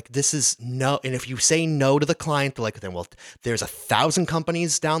 Like this is no. And if you say no to the client, they're like, then well, there's 1,000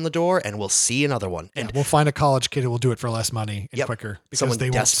 companies down the door, and we'll see another one. And we'll find a college kid who will do it for less money and quicker because someone they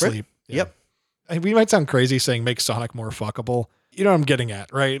desperate. Won't sleep. Yeah. Yep. And we might sound crazy saying make Sonic more fuckable. You know what I'm getting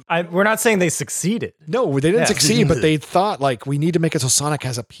at, right? We're not saying they succeeded. No, they didn't succeed, but they thought like we need to make it so Sonic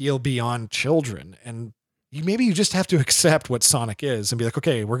has appeal beyond children. And maybe you just have to accept what Sonic is and be like,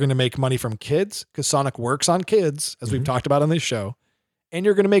 okay, we're going to make money from kids because Sonic works on kids, as we've talked about on this show. And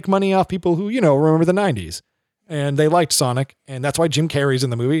you're going to make money off people who, remember the 90s. And they liked Sonic. And that's why Jim Carrey's in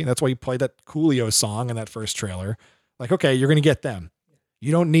the movie. That's why he played that Coolio song in that first trailer. Like, okay, you're going to get them.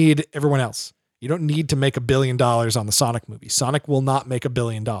 You don't need everyone else. You don't need to make $1 billion on the Sonic movie. Sonic will not make $1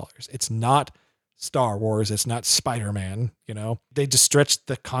 billion. It's not Star Wars. It's not Spider-Man. They just stretched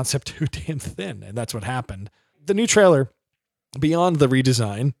the concept too damn thin. And that's what happened. The new trailer, beyond the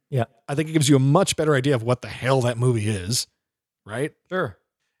redesign, I think it gives you a much better idea of what the hell that movie is. Right? Sure.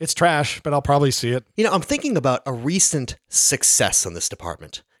 It's trash, but I'll probably see it. I'm thinking about a recent success in this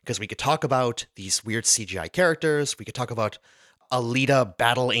department, because we could talk about these weird CGI characters. We could talk about Alita,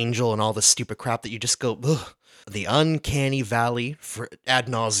 Battle Angel, and all this stupid crap that you just go, ugh. The Uncanny Valley for ad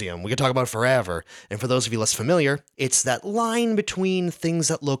nauseum. We could talk about it forever. And for those of you less familiar, it's that line between things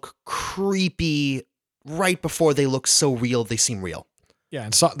that look creepy right before they look so real they seem real. Yeah,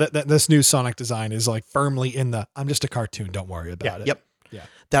 and so this new Sonic design is like firmly in the I'm just a cartoon, don't worry about it. Yep. Yeah.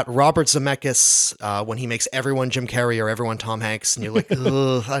 That Robert Zemeckis, when he makes everyone Jim Carrey or everyone Tom Hanks, and you're like,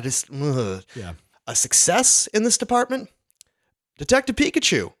 ugh. Yeah. A success in this department? Detective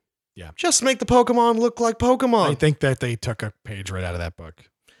Pikachu. Yeah. Just make the Pokemon look like Pokemon. I think that they took a page right out of that book.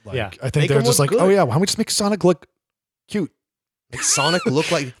 Like, yeah. I think they're just like, oh yeah, why don't we just make Sonic look cute? Make Sonic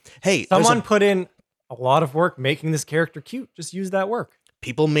look like, hey. Someone put in a lot of work making this character cute. Just use that work.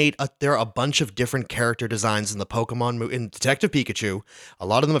 People there are a bunch of different character designs in the Pokemon movie, in Detective Pikachu. A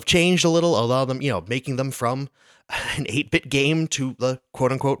lot of them have changed a little. A lot of them, making them from an 8-bit game to the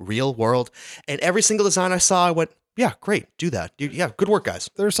quote unquote real world. And every single design I saw, I went, yeah, great. Do that. Yeah. Good work, guys.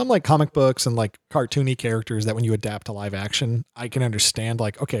 There are some like comic books and like cartoony characters that when you adapt to live action, I can understand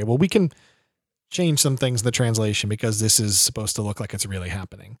like, okay, well, we can change some things in the translation because this is supposed to look like it's really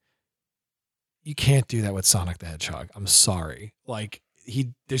happening. You can't do that with Sonic the Hedgehog. I'm sorry. Like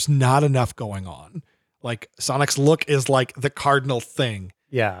there's not enough going on. Like Sonic's look is like the cardinal thing.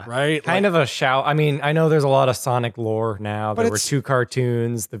 Yeah. Right. Kind of a shout. I mean, I know there's a lot of Sonic lore now. There were 2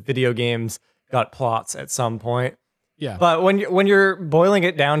 cartoons. The video games got plots at some point. Yeah. But when you're boiling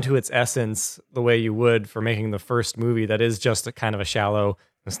it down to its essence, the way you would for making the first movie, that is just a kind of a shallow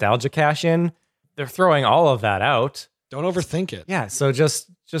nostalgia cash in. They're throwing all of that out. Don't overthink it. Yeah. So just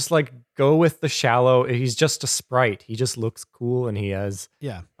like go with the shallow. He's just a sprite. He just looks cool and he has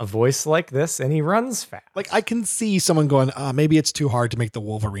a voice like this and he runs fast. Like I can see someone going, maybe it's too hard to make the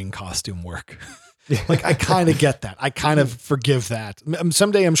Wolverine costume work. Like I kind of get that. I kind of forgive that.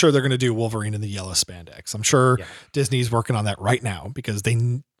 Someday I'm sure they're going to do Wolverine in the yellow spandex. I'm sure Disney's working on that right now because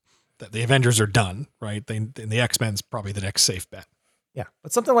the Avengers are done, right? And the X-Men's probably the next safe bet. Yeah.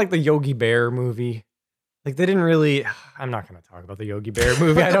 But something like the Yogi Bear movie, Like they didn't really. I'm not going to talk about the Yogi Bear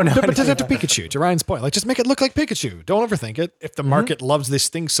movie. I don't know. But to Pikachu, to Ryan's point, like just make it look like Pikachu. Don't overthink it. If the market loves this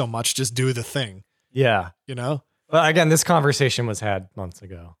thing so much, just do the thing. Yeah. You know? Well, again, this conversation was had months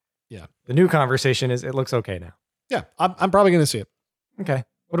ago. Yeah. The new conversation is it looks okay now. Yeah. I'm probably going to see it. Okay.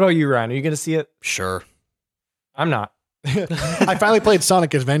 What about you, Ryan? Are you going to see it? Sure. I'm not. I finally played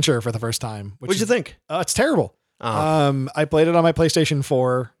Sonic Adventure for the first time. What'd you think? It's terrible. I played it on my PlayStation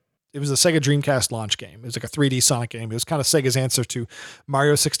 4. It was a Sega Dreamcast launch game. It was like a 3D Sonic game. It was kind of Sega's answer to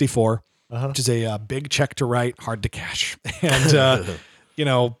Mario 64, which is a big check to write, hard to cash.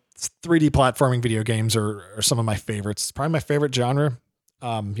 And, 3D platforming video games are some of my favorites. It's probably my favorite genre.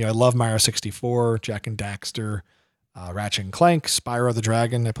 I love Mario 64, Jak and Daxter, Ratchet and Clank, Spyro the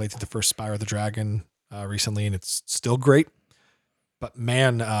Dragon. I played through the first Spyro the Dragon recently, and it's still great. But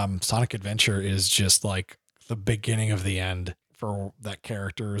man, Sonic Adventure is just like the beginning of the end for that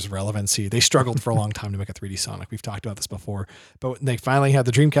character's relevancy. They struggled for a long time to make a 3D Sonic. We've talked about this before, but when they finally had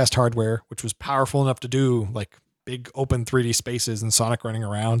the Dreamcast hardware, which was powerful enough to do like big open 3D spaces and Sonic running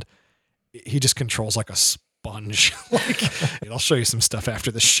around, he just controls like a sponge. I'll show you some stuff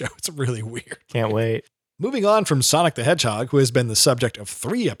after the show. It's really weird. Can't wait. Moving on from Sonic the Hedgehog, who has been the subject of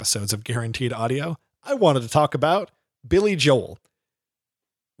 3 episodes of Guaranteed Audio, I wanted to talk about Billy Joel.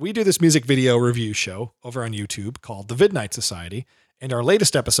 We do this music video review show over on YouTube called The Vidnight Society, and our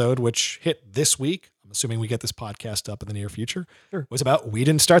latest episode, which hit this week, I'm assuming we get this podcast up in the near future, was about We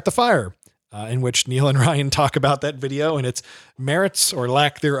Didn't Start the Fire, in which Neil and Ryan talk about that video and its merits or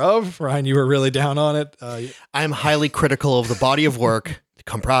lack thereof. Ryan, you were really down on it. I'm highly critical of the body of work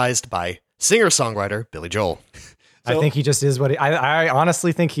comprised by singer-songwriter Billy Joel. I think he just is what I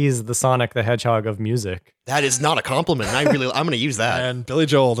honestly think he's the Sonic the Hedgehog of music. That is not a compliment. I'm going to use that. And Billy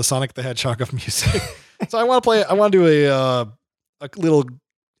Joel, the Sonic the Hedgehog of music. So I want to do a little,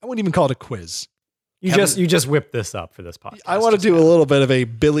 I wouldn't even call it a quiz. You just whipped this up for this podcast. I want to do a little bit of a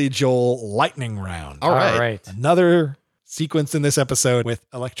Billy Joel lightning round. All right. Another sequence in this episode with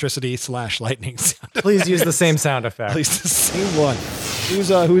electricity/lightning sound. Please use the same sound effect. At least the same one.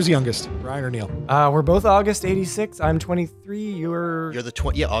 Who's youngest, Ryan or Neil? We're both August 86. I'm 23. You're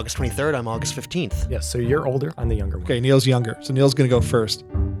the August 23rd. I'm August 15th. Yes, so you're older. I'm the younger one. Okay, Neil's younger. So Neil's going to go first.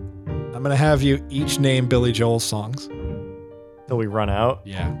 I'm going to have you each name Billy Joel's songs. Till we run out?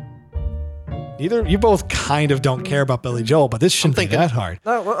 Yeah. You both kind of don't care about Billy Joel, but this shouldn't be that hard.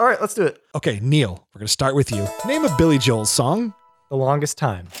 All right, let's do it. Okay, Neil, we're going to start with you. Name a Billy Joel song. The Longest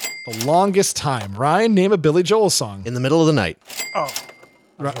Time. The Longest Time. Ryan, name a Billy Joel song. In the Middle of the Night. Oh.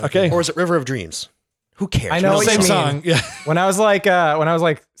 Okay. Or is it River of Dreams? Who cares? I know what you mean. Song. Yeah. When I was like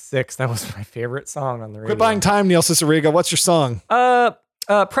 6, that was my favorite song on the radio. Quit buying time, Neil Ciceriga. What's your song?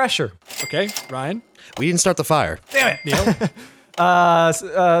 Pressure. Okay, Ryan. We Didn't Start the Fire. Damn it,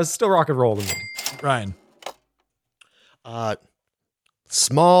 Neil. Still Rock and Roll to me. Ryan.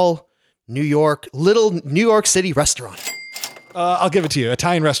 Small little New York City restaurant. I'll give it to you.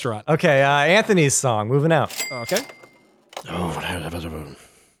 Italian restaurant. Okay, Anthony's song, Moving Out. Okay. Oh,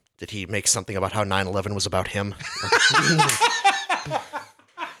 did he make something about how 9/11 was about him?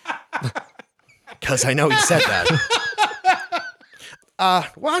 Because I know he said that.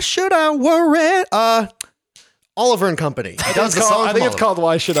 Why should I worry? Oliver and Company. He does the song. I think it's called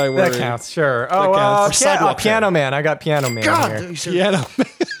Why Should I Worry? That counts, sure. Piano Man. I got Piano Man here. Piano Man.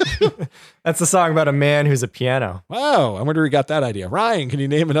 That's the song about a man who's a piano. Wow, I wonder who got that idea. Ryan, can you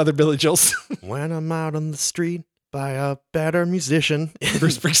name another Billy Joel song? When I'm out on the street by a better musician.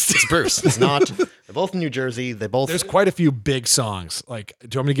 Bruce Springsteen. It's Bruce. It's not. They're both in New Jersey. There's quite a few big songs. Like, do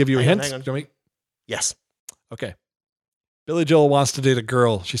you want me to give you a hint? Hang on. Yes. Okay. Billy Joel wants to date a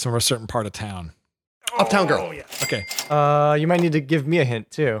girl. She's from a certain part of town. Uptown Girl. Yeah. Okay. You might need to give me a hint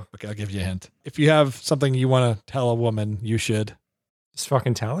too. Okay, I'll give you a hint. If you have something you want to tell a woman, you should. Just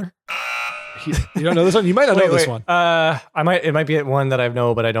fucking tell her. You don't know this one? You might not know this one. It might be one that I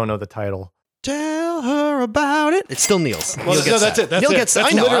know, but I don't know the title. Tell her about it. It's still Neil's. Well, that's it. That's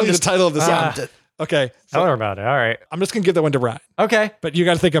literally the title of the song. Okay. Tell her about it. All right. I'm just going to give that one to Ryan. Okay. But you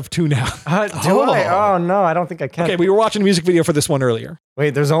got to think of 2 now. Do I? Oh, no, I don't think I can. Okay, we were watching a music video for this one earlier.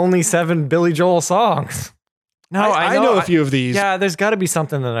 Wait, there's only 7 Billy Joel songs. No, I know a few of these. Yeah, there's got to be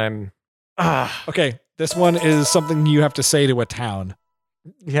something that I'm... Okay, this one is something you have to say to a town.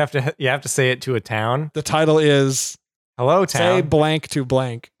 You have to say it to a town? The title is... Hello, town. Say blank to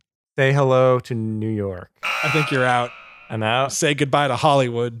blank. Say hello to New York. I think you're out. I'm out? Say goodbye to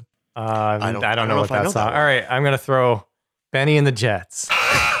Hollywood. I don't know what that song. All right, I'm gonna throw Benny and the Jets.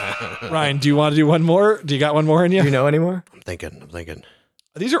 Ryan, do you want to do one more? Do you got one more in you? Do you know any more? I'm thinking.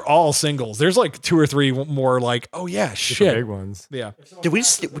 These are all singles. There's like 2 or 3 more like, oh yeah, shit. Big ones. Yeah. Did we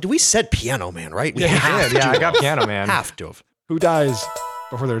said Piano Man, right? We Yeah, have Yeah, to. I got Piano Man. Have to have. Who dies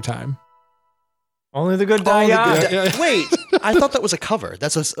before their time? Only the good die young. Yeah. Wait, I thought that was a cover.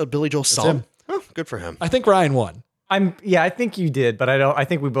 That's a Billy Joel song. him. Oh, good for him. I think Ryan won. I think you did, but I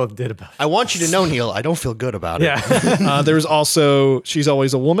think we both did about it. I want you to know, Neil, I don't feel good about it. Yeah. There's also She's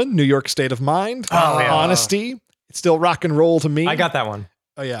Always a Woman, New York State of Mind, yeah. Honesty. It's still rock and roll to me. I got that one.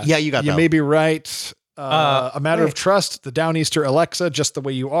 Oh yeah. Yeah, you got You that may be right. A Matter of wait. Trust, The Downeaster Alexa, Just the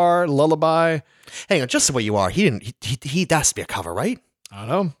Way You Are, Lullaby. Hang on, Just the Way You Are. He that has to be a cover, right? I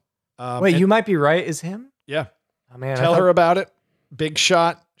don't know. Wait, and- You Might Be Right is him? Yeah. Oh man. Tell Her About It. Big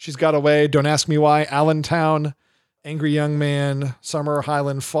Shot. She's Got Away. Don't Ask Me Why. Allentown. Angry Young Man. Summer.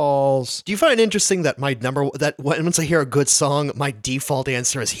 Highland Falls. Do you find it interesting that once I hear a good song, my default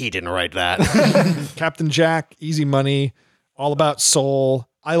answer is he didn't write that? Captain Jack. Easy Money. All About Soul.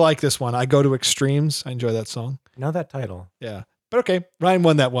 I like this one. I Go to Extremes. I enjoy that song. I know that title. Yeah. But okay. Ryan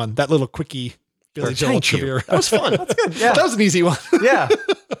won that one. That little quickie Billy Joel Thank you. trivia. That was fun. That's good. Yeah. That was an easy one. Yeah.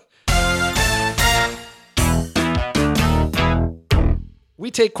 We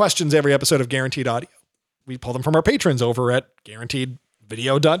take questions every episode of Guaranteed Audio. We pull them from our patrons over at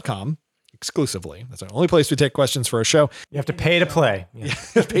guaranteedvideo.com exclusively. That's the only place we take questions for our show. You have to pay to play. Yeah.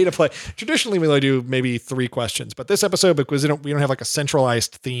 Pay to play. Traditionally, we only do maybe 3 questions, but this episode, because we don't have like a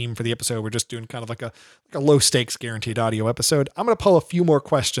centralized theme for the episode, we're just doing kind of like a low stakes Guaranteed Audio episode. I'm going to pull a few more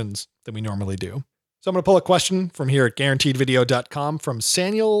questions than we normally do. So I'm going to pull a question from here at guaranteedvideo.com from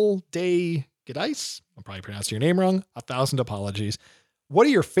Samuel Day Gedice. I'm probably pronouncing your name wrong. 1,000 apologies. What are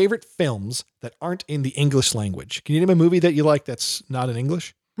your favorite films that aren't in the English language? Can you name a movie that you like that's not in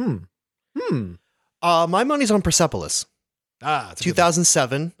English? My money's on Persepolis. It's a good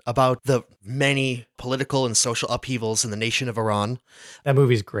 2007, about the many political and social upheavals in the nation of Iran. That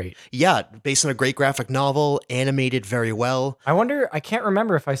movie's great. Yeah, based on a great graphic novel, animated very well. I can't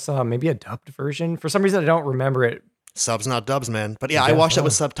remember if I saw maybe a dubbed version. For some reason, I don't remember it. Subs, not dubs, man. But yeah, I watched that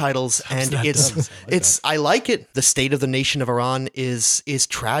with subtitles, and not it's dubs. I like it. The state of the nation of Iran is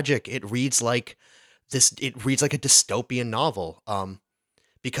tragic. It reads like this. It reads like a dystopian novel.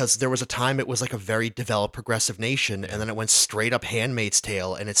 Because there was a time it was like a very developed, progressive nation, and then it went straight up Handmaid's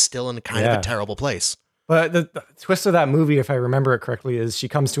Tale, and it's still in kind of a terrible place. But the twist of that movie, if I remember it correctly, is she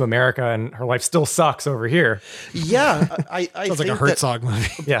comes to America and her life still sucks over here. Yeah, I Sounds like think a Herzog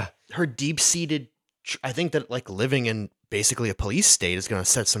movie. Yeah. her deep-seated, I think that like living in basically a police state is going to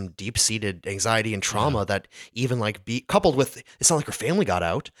set some deep-seated anxiety and trauma that even like be coupled with, it's not like her family got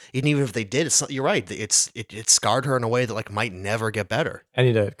out. And even if they did, it's not, you're right. It scarred her in a way that like might never get better. I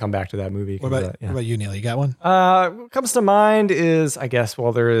need to come back to that movie. What about you, Neil? You got one? What comes to mind is, I guess,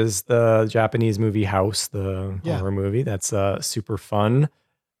 there is the Japanese movie House, the horror movie. That's super fun.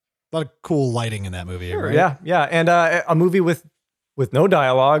 A lot of cool lighting in that movie, right? Yeah. And a movie with no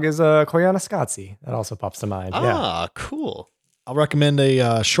dialogue is Koyaanisqatsi. That also pops to mind. Ah, cool. I'll recommend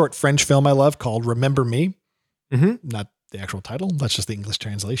a short French film I love called Remember Me. Mm-hmm. Not the actual title. That's just the English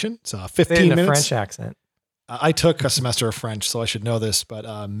translation. It's 15 in minutes. a French accent. I took a semester of French, so I should know this, but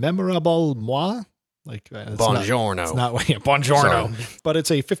Memorable Moi? Like, Buongiorno. It's not Buongiorno. Sorry. But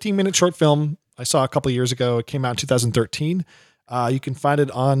it's a 15-minute short film I saw a couple years ago. It came out in 2013. You can find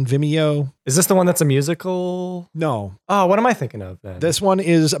it on Vimeo. Is this the one that's a musical? No. Oh, what am I thinking of then? This one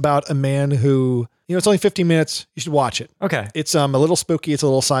is about a man who, it's only 15 minutes. You should watch it. Okay. It's a little spooky. It's a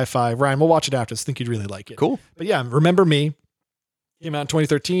little sci-fi. Ryan, we'll watch it after. I think you'd really like it. Cool. But yeah, Remember Me came out in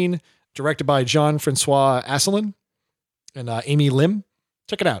 2013, directed by Jean-Francois Asselin and Amy Lim.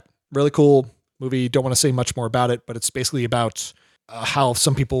 Check it out. Really cool movie. Don't want to say much more about it, but it's basically about how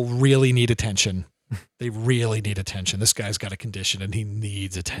some people really need attention. They really need attention. This guy's got a condition and he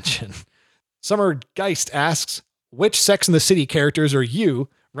needs attention. Summer Geist asks, which Sex and the City characters are you?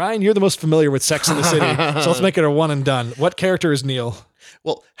 Ryan, you're the most familiar with Sex and the City, so let's make it a one and done. What character is Neil?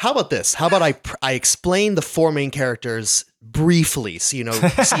 Well, how about this? How about I explain the 4 main characters briefly, so you know.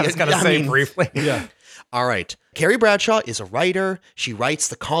 I was going to say briefly. Yeah. All right. Carrie Bradshaw is a writer. She writes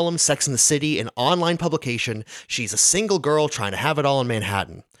the column Sex and the City, an online publication. She's a single girl trying to have it all in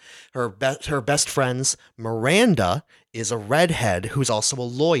Manhattan. Her best friends, Miranda, is a redhead who's also a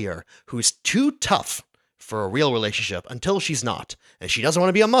lawyer, who's too tough for a real relationship until she's not. And she doesn't want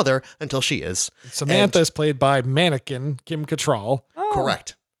to be a mother until she is. Samantha is played by mannequin Kim Cattrall.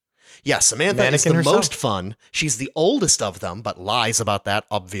 Correct. Yeah, Samantha is Mannequin the herself. most fun. She's the oldest of them, but lies about that,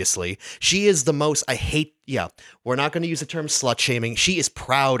 obviously. She is the most, we're not going to use the term slut-shaming. She is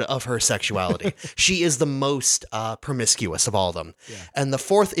proud of her sexuality. She is the most promiscuous of all of them. Yeah. And the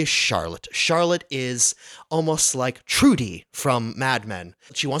fourth is Charlotte. Charlotte is almost like Trudy from Mad Men.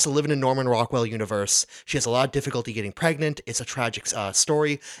 She wants to live in a Norman Rockwell universe. She has a lot of difficulty getting pregnant. It's a tragic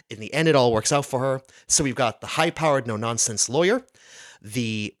story. In the end, it all works out for her. So we've got the high-powered, no-nonsense lawyer,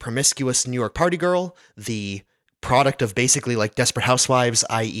 the promiscuous New York party girl, the product of basically like Desperate Housewives,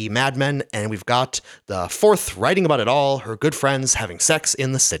 i.e. Mad Men, and we've got the fourth writing about it all, her good friends having sex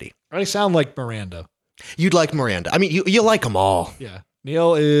in the city. I sound like Miranda. You'd like Miranda. I mean, you like them all. Yeah.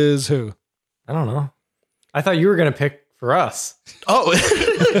 Neil is who? I don't know. I thought you were going to pick for us. Oh.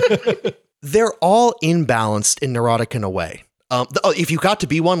 They're all imbalanced and neurotic in a way. If you got to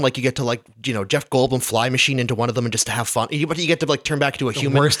be one, like you get to Jeff Goldblum fly machine into one of them and just to have fun, but you get to turn back into a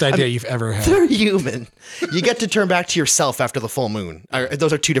human. Worst idea you've ever had. They're human. You get to turn back to yourself after the full moon.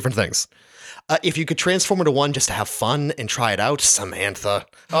 Those are two different things. If you could transform into one just to have fun and try it out, Samantha.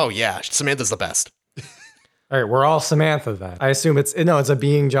 Oh yeah, Samantha's the best. All right, we're all Samantha then. I assume it's a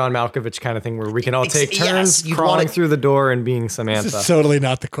being John Malkovich kind of thing where we can all take turns crawling through the door and being Samantha. This is totally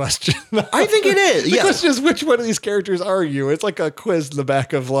not the question. I think it is. The question is, which one of these characters are you? It's like a quiz in the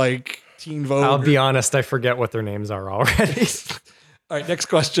back of like Teen Vogue. I'll be honest, I forget what their names are already. All right, next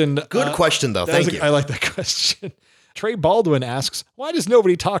question. Good question though. Thank you. I like that question. Trey Baldwin asks, why does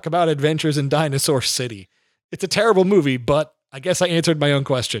nobody talk about Adventures in Dinosaur City? It's a terrible movie, but I guess I answered my own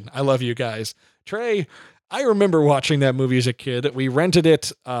question. I love you guys. Trey, I remember watching that movie as a kid. We rented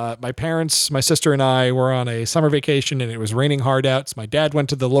it. My parents, my sister and I were on a summer vacation and it was raining hard out. So my dad went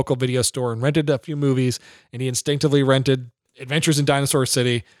to the local video store and rented a few movies, and he instinctively rented Adventures in Dinosaur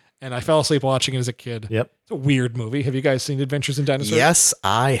City. And I fell asleep watching it as a kid. Yep. It's a weird movie. Have you guys seen Adventures in Dinosaur? Yes,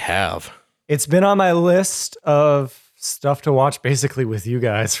 I have. It's been on my list of stuff to watch basically with you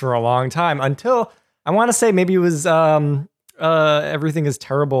guys for a long time until I want to say maybe it was Everything is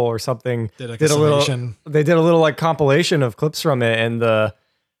Terrible or something. They did a little like compilation of clips from it, and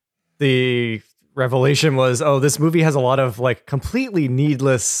the revelation was, this movie has a lot of like completely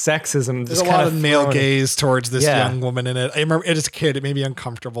needless sexism. There's a lot of male gaze towards this young woman in it. I remember it as a kid, it made me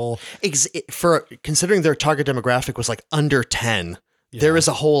uncomfortable. For considering their target demographic was like under 10. Yeah. There is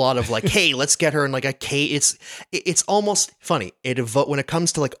a whole lot of like, hey, let's get her in like a cage. It's almost funny. When it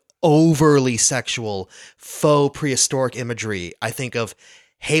comes to like overly sexual, faux prehistoric imagery, I think of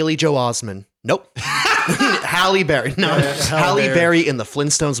Haley Joel Osment. Nope. Halle Berry. No, Halle Berry in the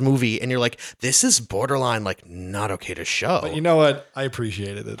Flintstones movie. And you're like, this is borderline like not okay to show. But you know what? I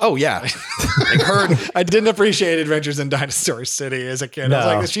appreciated it. Oh, yeah. I didn't appreciate Adventures in Dinosaur City as a kid. No.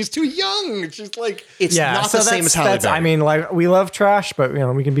 I was like, she's too young. She's like, it's not the same as Halle Berry. I mean, like, we love trash, but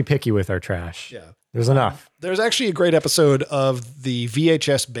we can be picky with our trash. Yeah. There's enough. There's actually a great episode of the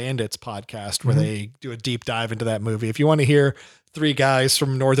VHS Bandits podcast where they do a deep dive into that movie. If you want to hear three guys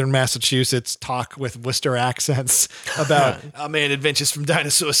from northern Massachusetts talk with Worcester accents about, oh man, Adventures from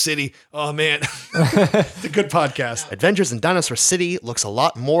Dinosaur City. Oh man, it's a good podcast. Adventures in Dinosaur City looks a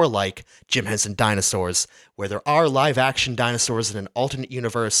lot more like Jim Henson Dinosaurs, where there are live action dinosaurs in an alternate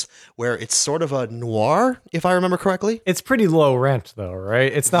universe where it's sort of a noir, if I remember correctly. It's pretty low rent though,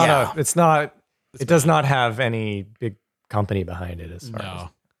 right? It does not have any big company behind it as far as.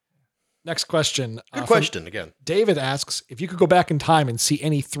 Next question. Good question again. David asks, if you could go back in time and see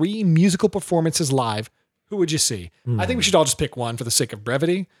any 3 musical performances live, who would you see? I think we should all just pick one for the sake of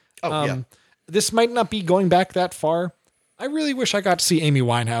brevity. This might not be going back that far. I really wish I got to see Amy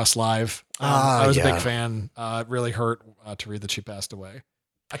Winehouse live. I was a big fan. It really hurt to read that she passed away.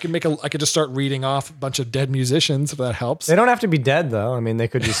 I could just start reading off a bunch of dead musicians if that helps. They don't have to be dead though. I mean, they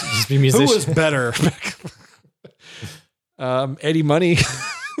could just be musicians. Who was better? Eddie Money.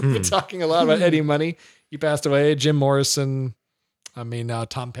 We've been talking a lot about Eddie Money. He passed away. Jim Morrison.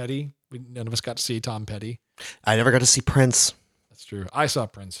 Tom Petty. None of us got to see Tom Petty. I never got to see Prince. That's true. I saw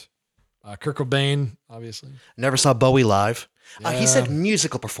Prince. Kurt Cobain, obviously. Never saw Bowie live. Yeah. He said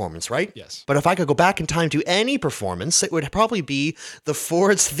musical performance, right? Yes. But if I could go back in time to any performance, it would probably be the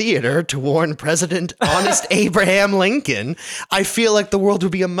Ford's Theater to warn President Honest Abraham Lincoln. I feel like the world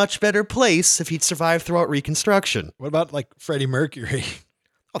would be a much better place if he'd survived throughout Reconstruction. What about like Freddie Mercury?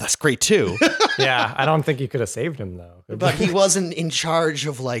 Oh, that's great too. Yeah, I don't think you could have saved him though. But he wasn't in charge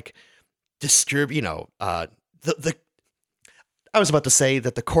of like I was about to say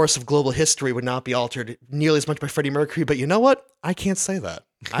that the course of global history would not be altered nearly as much by Freddie Mercury, but you know what? I can't say that.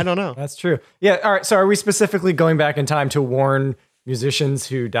 I don't know. That's true. Yeah. All right. So are we specifically going back in time to warn musicians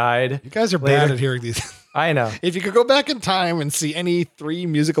who died. You guys are bad at hearing these. I know. If you could go back in time and see any 3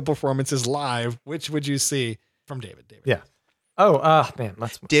 musical performances live, which would you see from David? Yeah. Oh, man.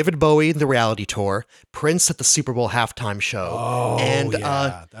 David Bowie, the reality tour, Prince at the Super Bowl halftime show. Oh, and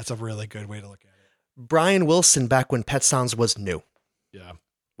yeah. That's a really good way to look at it. Brian Wilson back when Pet Sounds was new. Yeah.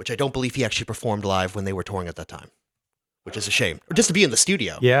 Which I don't believe he actually performed live when they were touring at that time, which is a shame. Or just to be in the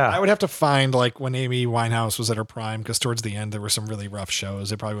studio. Yeah. I would have to find like when Amy Winehouse was at her prime, because towards the end there were some really rough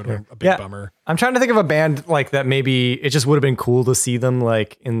shows. It probably would have been a big bummer. I'm trying to think of a band like that. Maybe it just would have been cool to see them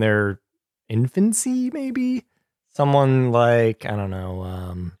like in their infancy, maybe. Someone like, I don't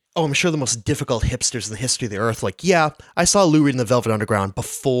know. I'm sure the most difficult hipsters in the history of the earth. Like, yeah, I saw Lou Reed and the Velvet Underground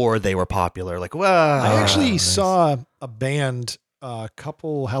before they were popular. Like, well, I actually saw a band a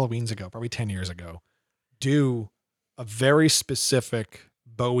couple Halloweens ago, probably 10 years ago, do a very specific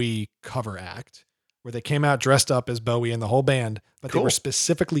Bowie cover act where they came out dressed up as Bowie and the whole band, but they were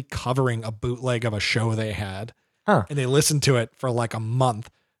specifically covering a bootleg of a show they had. And they listened to it for like a month.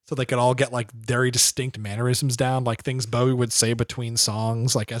 So they could all get like very distinct mannerisms down, like things Bowie would say between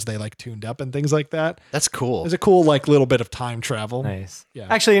songs, like as they like tuned up and things like that. That's cool. It's a cool like little bit of time travel. Nice. Yeah.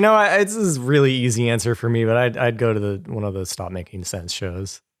 Actually, this is a really easy answer for me, but I'd go to one of the Stop Making Sense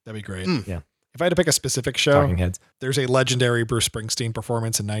shows. That'd be great. Yeah. If I had to pick a specific show, Talking Heads. There's a legendary Bruce Springsteen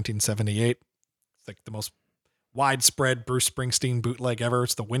performance in 1978. It's like the most widespread Bruce Springsteen bootleg ever.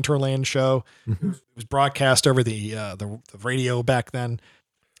 It's the Winterland show. Mm-hmm. It was broadcast over the radio back then.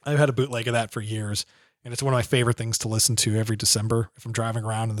 I've had a bootleg of that for years, and it's one of my favorite things to listen to every December if I'm driving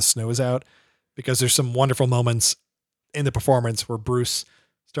around and the snow is out, because there's some wonderful moments in the performance where Bruce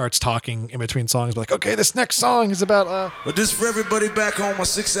starts talking in between songs, like, okay, this next song is about... But this for everybody back home on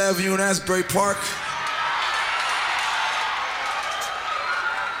 6th Avenue in Asbury Park.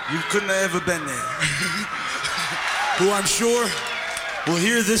 You couldn't have ever been there. Who I'm sure will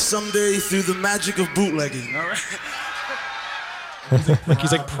hear this someday through the magic of bootlegging, all right?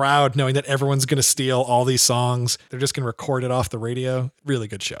 He's like proud knowing that everyone's going to steal all these songs. They're just going to record it off the radio. Really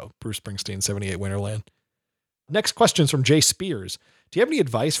good show. Bruce Springsteen, 78 Winterland. Next question's from Jay Spears. Do you have any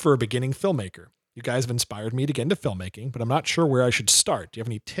advice for a beginning filmmaker? You guys have inspired me to get into filmmaking, but I'm not sure where I should start. Do you have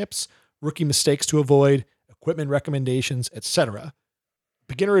any tips, rookie mistakes to avoid, equipment recommendations, etc.?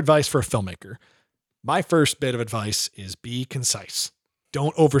 Beginner advice for a filmmaker. My first bit of advice is be concise.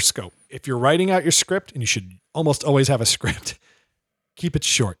 Don't overscope. If you're writing out your script, and you should almost always have a script, keep it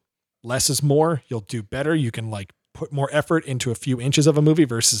short. Less is more. You'll do better. You can like put more effort into a few inches of a movie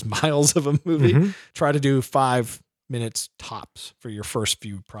versus miles of a movie. Mm-hmm. Try to do 5 minutes tops for your first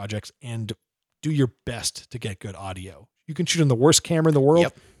few projects and do your best to get good audio. You can shoot on the worst camera in the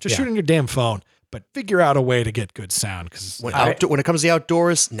world. Just shoot on your damn phone, but figure out a way to get good sound. Because when it comes to the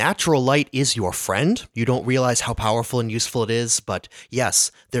outdoors, natural light is your friend. You don't realize how powerful and useful it is, but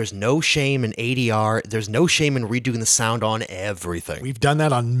yes, there's no shame in ADR. There's no shame in redoing the sound on everything. We've done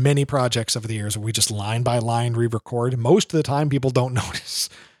that on many projects over the years where we just line by line re-record. Most of the time, people don't notice.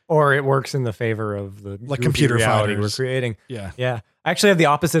 Or it works in the favor of the like computer reality fighters we're creating. Yeah. Yeah. I actually have the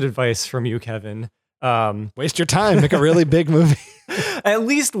opposite advice from you, Kevin. Waste your time. Make a really big movie. At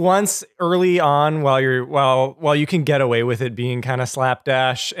least once early on while you can get away with it being kind of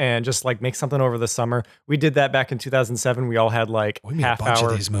slapdash and just like make something over the summer. We did that back in 2007. We all had like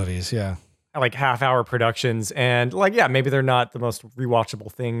half-hour of these movies. Yeah. Like half-hour productions. And like, yeah, maybe they're not the most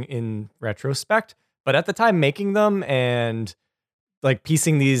rewatchable thing in retrospect, but at the time making them and like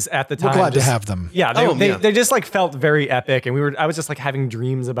piecing these at the time. We're glad to have them. Yeah, they just like felt very epic, and I was just like having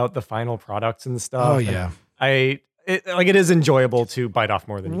dreams about the final products and stuff. Oh yeah, it is enjoyable to bite off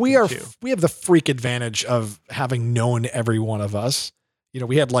more than we have the freak advantage of having known every one of us. You know,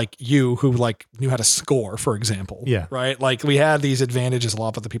 we had like you who like knew how to score, for example. Yeah, right. Like we had these advantages a lot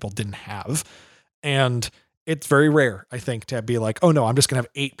of other people didn't have, and it's very rare, I think, to be like, oh no, I'm just going to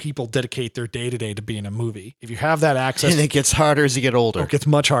have 8 people dedicate their day to day to be in a movie. If you have that access. And it gets harder as you get older. It gets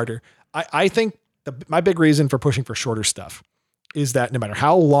much harder. I think my big reason for pushing for shorter stuff is that no matter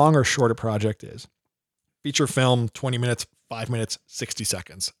how long or short a project is, feature film, 20 minutes, 5 minutes, 60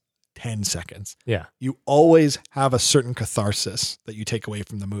 seconds, 10 seconds. Yeah. You always have a certain catharsis that you take away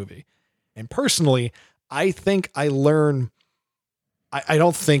from the movie. And personally, I think I don't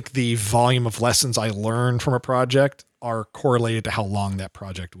think the volume of lessons I learned from a project are correlated to how long that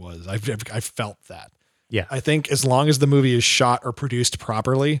project was. I've felt that. Yeah. I think as long as the movie is shot or produced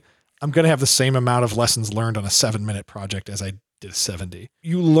properly, I'm going to have the same amount of lessons learned on a 7-minute project as I did a 70.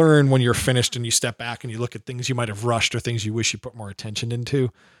 You learn when you're finished and you step back and you look at things you might have rushed or things you wish you put more attention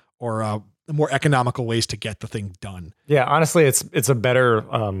into, or more economical ways to get the thing done. Yeah. Honestly, it's a better,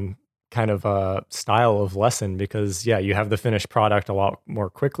 kind of style of lesson because you have the finished product a lot more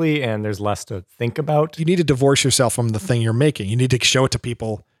quickly and there's less to think about. You need to divorce yourself from the thing you're making. You need to show it to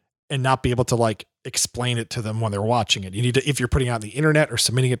people and not be able to like explain it to them when they're watching it. You need to, if you're putting it on the internet or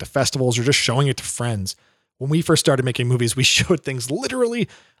submitting it to festivals or just showing it to friends. When we first started making movies, we showed things literally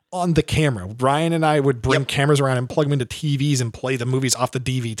on the camera. Ryan and I would bring cameras around and plug them into TVs and play the movies off the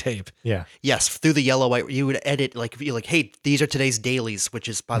DV tape. Yeah. Yes, through the yellow white, you would edit like hey, these are today's dailies, which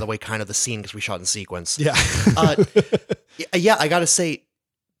is by the way kind of the scene because we shot in sequence. Yeah. I gotta say,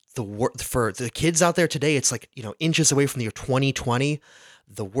 for the kids out there today, it's like inches away from the year 2020.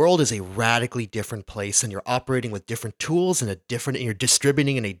 The world is a radically different place, and you're operating with different tools and you're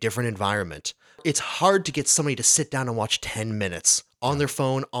distributing in a different environment. It's hard to get somebody to sit down and watch 10 minutes on their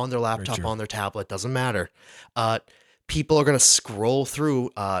phone, on their laptop, on their tablet, doesn't matter. People are going to scroll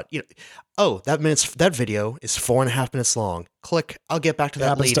through, that video is 4.5 minutes long. Click. I'll get back to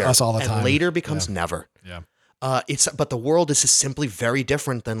that later. To us all the time. And later becomes never. Yeah. But the world is just simply very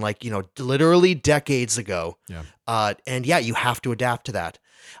different than literally decades ago. Yeah. You have to adapt to that.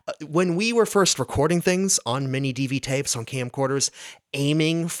 When we were first recording things on mini DV tapes, on camcorders,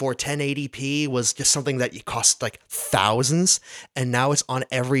 aiming for 1080p was just something that cost like thousands. And now it's on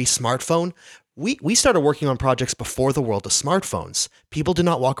every smartphone. We started working on projects before the world of smartphones. People do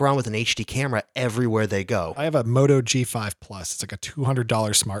not walk around with an HD camera everywhere they go. I have a Moto G5 Plus. It's like a $200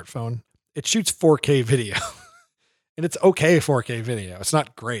 smartphone. It shoots 4K video. And it's okay 4K video. It's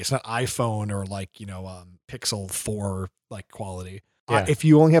not great. It's not iPhone or Pixel 4 like quality. Yeah. If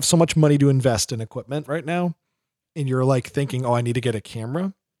you only have so much money to invest in equipment right now, and you're like thinking, I need to get a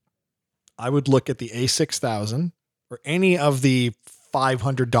camera, I would look at the A6000 or any of the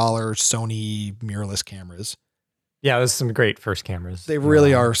 $500 Sony mirrorless cameras. Yeah, there's some great first cameras. They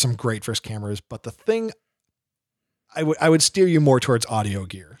really are some great first cameras. But the thing, I would steer you more towards audio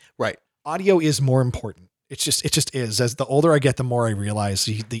gear. Right. Audio is more important. It just is. As the older I get, the more I realize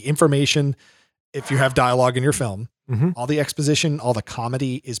the information, if you have dialogue in your film, all the exposition, all the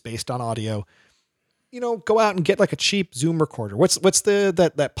comedy is based on audio. Go out and get like a cheap Zoom recorder. What's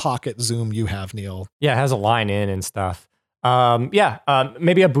that pocket Zoom you have, Neil? Yeah, it has a line in and stuff.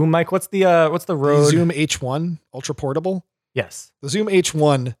 Maybe a boom mic. What's the Rode? The Zoom H1 ultra portable? Yes. The Zoom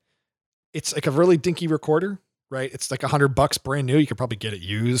H1, it's like a really dinky recorder, right? It's like $100 brand new. You could probably get it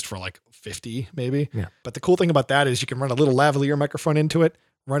used for like 50 maybe. Yeah. But the cool thing about that is you can run a little lavalier microphone into it,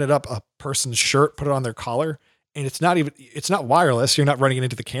 run it up a person's shirt, put it on their collar. And it's not wireless. You're not running it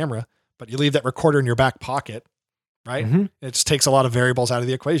into the camera, but you leave that recorder in your back pocket, right? Mm-hmm. It just takes a lot of variables out of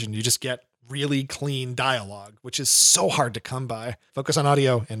the equation. You just get really clean dialogue, which is so hard to come by. Focus on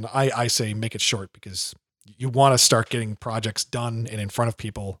audio. And I say make it short because you want to start getting projects done and in front of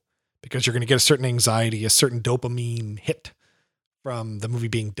people because you're going to get a certain anxiety, a certain dopamine hit from the movie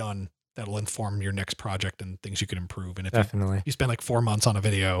being done that'll inform your next project and things you can improve. And if Definitely you spend like 4 months on a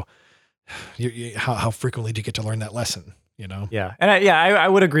video, how frequently do you get to learn that lesson? Yeah. And I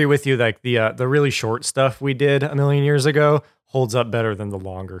would agree with you. Like the really short stuff we did a million years ago holds up better than the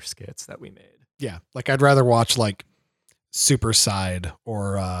longer skits that we made. Yeah. Like I'd rather watch like Super Side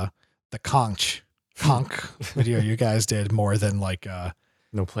or the Conch video you guys did more than like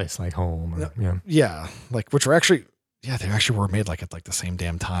No Place Like Home. Or, yeah. Like which were actually, they actually were made like at like the same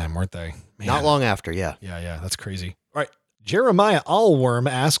damn time, weren't they? Man. Not long after. Yeah. Yeah. That's crazy. All right. Jeremiah Allworm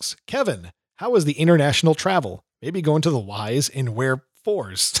asks, Kevin, how was the international travel? Maybe going to the Y's and wear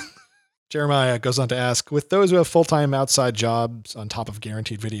fours. Jeremiah goes on to ask, with those who have full-time outside jobs on top of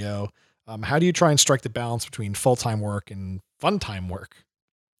guaranteed video, how do you try and strike the balance between full-time work and fun-time work?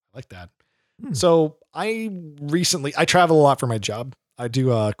 I like that. So I travel a lot for my job. I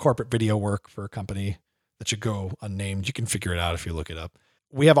do corporate video work for a company that should go unnamed. You can figure it out if you look it up.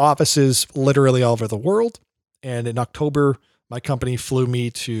 We have offices literally all over the world. And in October, my company flew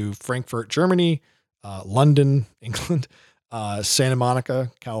me to Frankfurt, Germany, London, England, Santa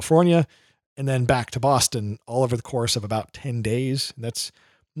Monica, California, and then back to Boston all over the course of about 10 days. And that's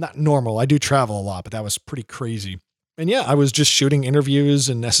not normal. I do travel a lot, but that was pretty crazy. And yeah, I was just shooting interviews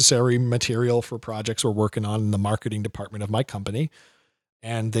and necessary material for projects we're working on in the marketing department of my company.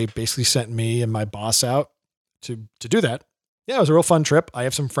 And they basically sent me and my boss out to do that. Yeah, it was a real fun trip. I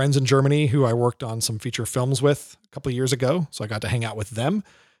have some friends in Germany who I worked on some feature films with a couple of years ago. So I got to hang out with them.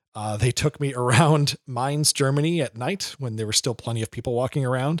 They took me around Mainz, Germany at night when there were still plenty of people walking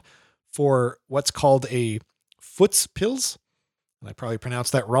around for what's called a Futzpils. And I probably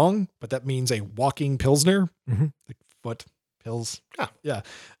pronounced that wrong, but that means a walking Pilsner. Mm-hmm. Like foot pills. Yeah.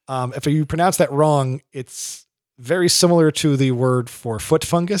 If you pronounce that wrong, it's very similar to the word for foot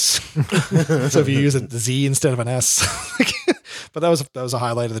fungus. So if you use a Z instead of an S. But that was a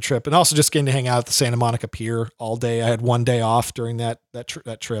highlight of the trip. And also just getting to hang out at the Santa Monica Pier all day. I had one day off during that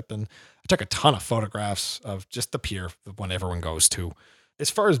trip, and I took a ton of photographs of just the pier, the one everyone goes to. As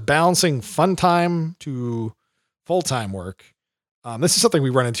far as balancing fun time to full-time work, this is something we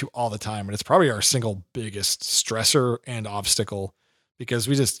run into all the time, and it's probably our single biggest stressor and obstacle, because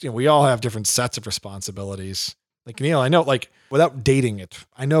we just, we all have different sets of responsibilities. Like, Neil, I know, like, without dating it,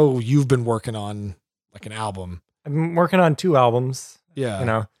 I know you've been working on like an album. I've been working on 2 albums.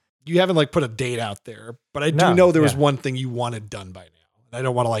 Yeah. You haven't like put a date out there, but I do know there was one thing you wanted done by now. I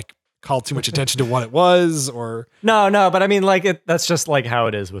don't want to like call too much attention to what it was, or no, but I mean, like, that's just like how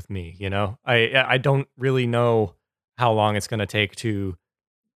it is with me. I don't really know how long it's going to take to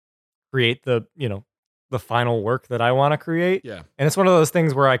create the final work that I want to create. Yeah. And it's one of those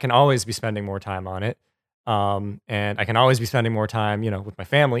things where I can always be spending more time on it. And I can always be spending more time, with my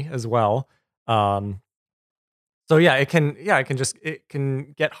family as well. So it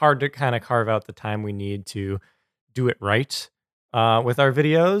can get hard to kind of carve out the time we need to do it right, with our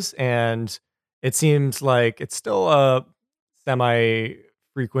videos. And it seems like it's still a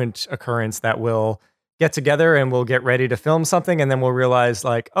semi-frequent occurrence that we'll get together and we'll get ready to film something, and then we'll realize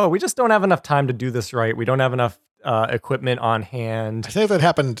like, oh, we just don't have enough time to do this right. We don't have enough equipment on hand. I think that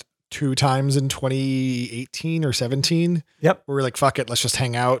happened 2 times in 2018 or 17. Yep. Where we're like, fuck it, let's just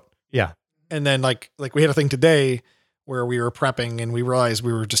hang out. Yeah. And then like we had a thing today where we were prepping and we realized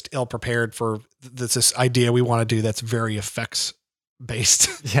we were just ill prepared for this idea we want to do that's very effects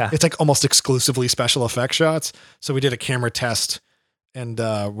based. Yeah. It's like almost exclusively special effects shots. So we did a camera test, and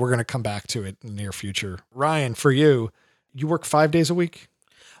we're going to come back to it in the near future. Ryan, for you work 5 days a week?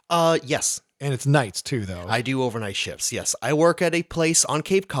 Yes. And it's nights too, though. I do overnight shifts, yes. I work at a place on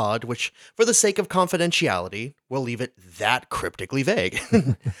Cape Cod, which, for the sake of confidentiality, we'll leave it that cryptically vague.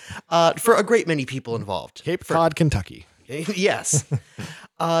 For a great many people involved. Cape Cod, Kentucky. Yes.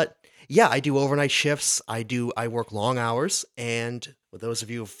 I do overnight shifts. I work long hours. And with those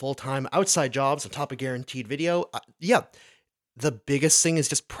of you with full-time outside jobs on top of guaranteed video, the biggest thing is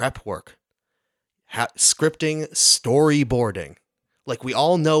just prep work. Scripting, storyboarding. Like, we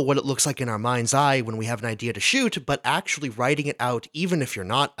all know what it looks like in our mind's eye when we have an idea to shoot, but actually writing it out, even if you're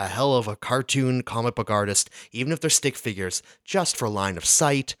not a hell of a cartoon comic book artist, even if they're stick figures, just for line of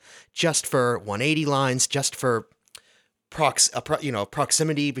sight, just for 180 lines, just for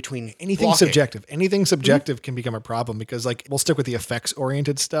proximity between anything blocking. subjective. Anything subjective can become a problem, because like, we'll stick with the effects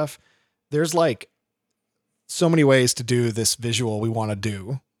oriented stuff. There's like so many ways to do this visual we want to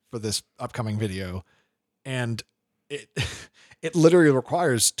do for this upcoming video. And it literally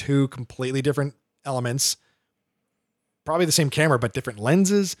requires 2 completely different elements, probably the same camera, but different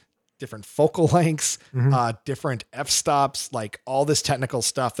lenses, different focal lengths, different f-stops, like all this technical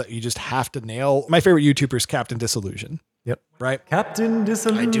stuff that you just have to nail. My favorite YouTuber is Captain Disillusion. Yep. Right? Captain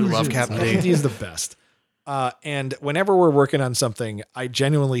Disillusion. I do love Captain D. He's the best. And whenever we're working on something, I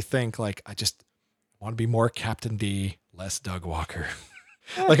genuinely think like, I just want to be more Captain D, less Doug Walker.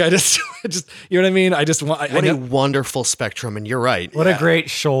 Like, I just, you know what I mean? I just want, what a wonderful spectrum. And you're right. What a great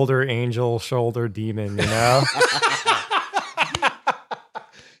shoulder angel, shoulder demon,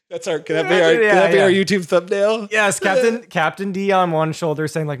 That's our, can that be our YouTube thumbnail? Yes. Captain D on one shoulder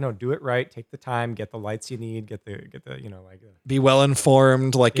saying like, no, do it right. Take the time, get the lights you need, get the, be well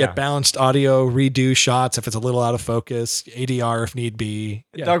informed, like get balanced audio, redo shots if it's a little out of focus, ADR if need be.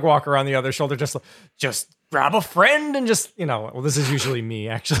 Yeah. Doug Walker on the other shoulder, just grab a friend and just, well, this is usually me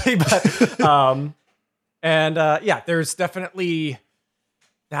actually, but, there's definitely,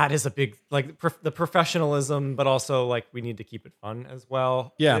 that is a big, like the professionalism, but also like we need to keep it fun as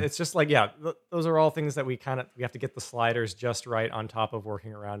well. Yeah. It's just like, those are all things that we have to get the sliders just right on top of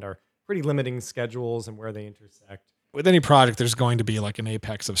working around our pretty limiting schedules and where they intersect. With any project, there's going to be like an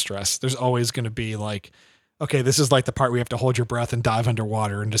apex of stress. There's always going to be like, okay, this is like the part where you have to hold your breath and dive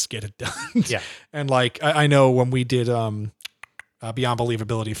underwater and just get it done. Yeah. And like, I know when we did Beyond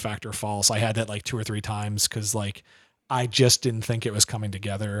Believability Factor False, I had that like 2 or 3 times, because like, I just didn't think it was coming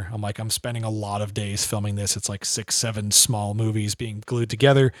together. I'm like, I'm spending a lot of days filming this. It's like 6, 7 small movies being glued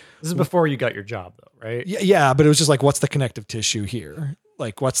together. This is before you got your job though, right? Yeah. But it was just like, what's the connective tissue here?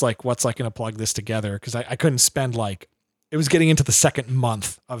 Like, what's like going to plug this together? Cause I couldn't spend like, it was getting into the 2nd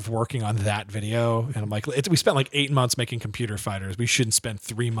month of working on that video. And I'm like, we spent like 8 months making Computer Fighters. We shouldn't spend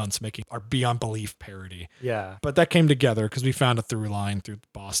 3 months making our Beyond Belief parody. Yeah. But that came together because we found a through line through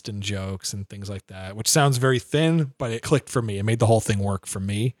Boston jokes and things like that, which sounds very thin, but it clicked for me. It made the whole thing work for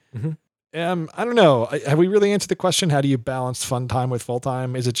me. Mm-hmm. I don't know. Have we really answered the question? How do you balance fun time with full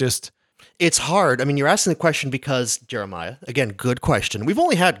time? Is it just It's hard. I mean, you're asking the question because, Jeremiah, again, good question. We've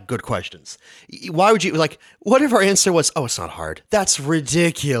only had good questions. Why would you, like, what if our answer was, oh, it's not hard? That's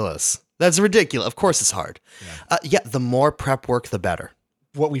ridiculous. That's ridiculous. Of course it's hard. The more prep work, the better.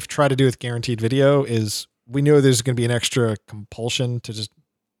 What we've tried to do with Guaranteed Video is we know there's going to be an extra compulsion to just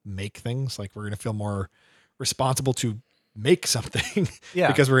make things. Like we're going to feel more responsible to make something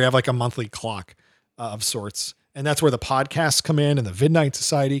because we have like a monthly clock of sorts. And that's where the podcasts come in and the Vidnight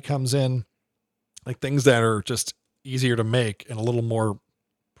Society comes in, like things that are just easier to make and a little more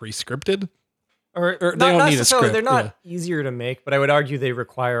pre-scripted. Or they don't need a script. They're not easier to make, but I would argue they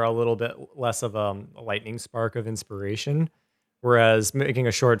require a little bit less of a lightning spark of inspiration. Whereas making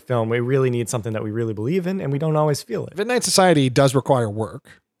a short film, we really need something that we really believe in, and we don't always feel it. Vidnight Society does require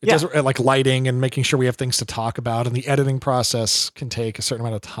work. It does, like lighting and making sure we have things to talk about, and the editing process can take a certain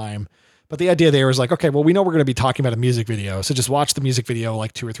amount of time. But the idea there is like, okay, well, we know we're going to be talking about a music video. So just watch the music video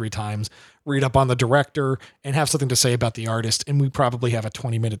like 2 or 3 times, read up on the director and have something to say about the artist. And we probably have a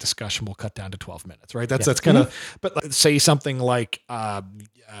 20-minute discussion. We'll cut down to 12 minutes, right? That's kind of, but say something like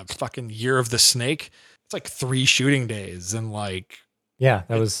fucking Year of the Snake. It's like 3 shooting days and like, that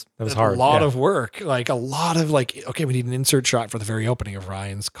was hard. A lot of work, like a lot of like, okay, we need an insert shot for the very opening of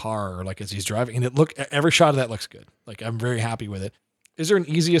Ryan's car, or like as he's driving, and every shot of that looks good. Like I'm very happy with it. Is there an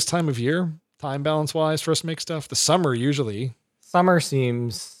easiest time of year, time balance wise, for us to make stuff? The summer usually. Summer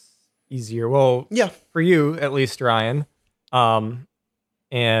seems easier. Well, for you at least, Ryan. And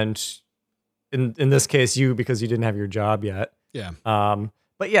in this case, you, because you didn't have your job yet. Yeah.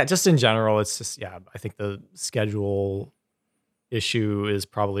 But yeah, just in general, it's just I think the schedule issue is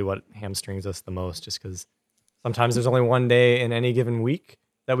probably what hamstrings us the most, just because sometimes there's only one day in any given week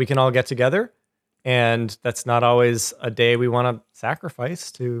that we can all get together. And that's not always a day we want to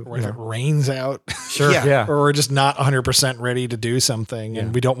sacrifice to. Or if it rains out. Sure. Or we're just not 100% ready to do something.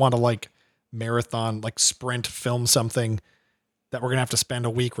 And we don't want to like marathon, like sprint film something that we're going to have to spend a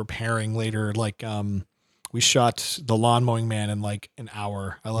week repairing later. Like we shot The Lawn Mowing Man in like an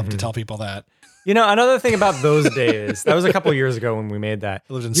hour. I love to tell people that. You know, another thing about those days, that was a couple years ago when we made that.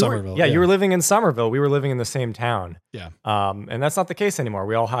 I lived in Somerville. You were living in Somerville. We were living in the same town. Yeah. And that's not the case anymore.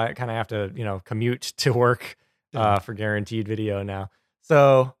 We all kind of have to, commute to work for Guaranteed Video now.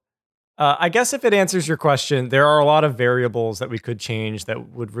 So I guess if it answers your question, there are a lot of variables that we could change that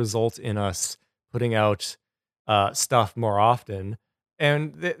would result in us putting out stuff more often.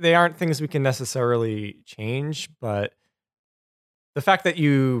 And they aren't things we can necessarily change, but the fact that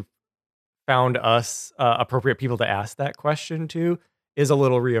you found us appropriate people to ask that question to is a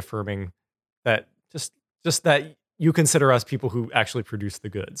little reaffirming that just that you consider us people who actually produce the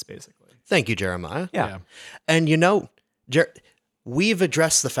goods, basically. Thank you, Jeremiah. Yeah. And we've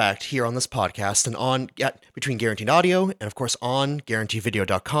addressed the fact here on this podcast and on between Guaranteed Audio and of course on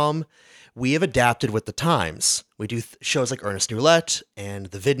guaranteedvideo.com, we have adapted with the times. We do shows like Ernest Roulette and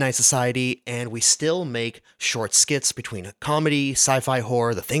the Vidnight Society, and we still make short skits between comedy, sci-fi,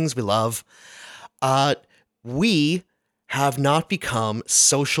 horror, the things we love. We have not become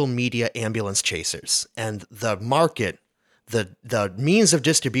social media ambulance chasers, and the market, the means of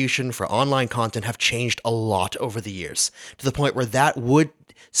distribution for online content have changed a lot over the years, to the point where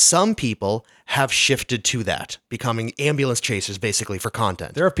some people have shifted to that, becoming ambulance chasers basically for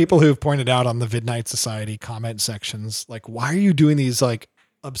content. There are people who've pointed out on the Vidnight Society comment sections, like, why are you doing these like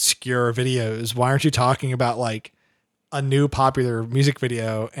obscure videos? Why aren't you talking about like a new popular music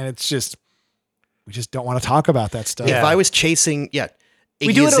video? And it's just, we just don't want to talk about that stuff. If I was chasing,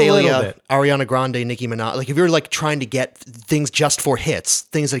 we do it a little bit. Ariana Grande, Nicki Minaj. Like if you're like trying to get things just for hits,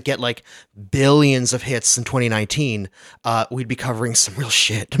 things that get like billions of hits in 2019, we'd be covering some real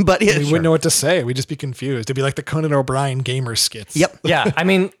shit. But we wouldn't know what to say. We'd just be confused. It'd be like the Conan O'Brien gamer skits. Yep. Yeah. I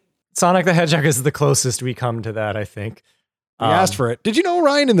mean, Sonic the Hedgehog is the closest we come to that, I think. We asked for it. Did you know,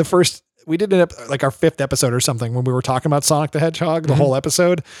 Ryan, in the first, we did it like our 5th episode or something when we were talking about Sonic the Hedgehog, the whole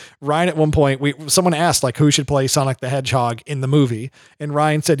episode. Ryan, at one point, someone asked like who should play Sonic the Hedgehog in the movie. And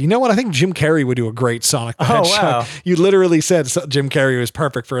Ryan said, you know what? I think Jim Carrey would do a great Sonic the Hedgehog. Wow. You literally said Jim Carrey was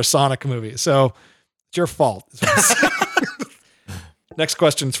perfect for a Sonic movie. So it's your fault. Next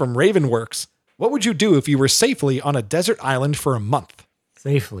question's from Ravenworks. What would you do if you were safely on a desert island for a month?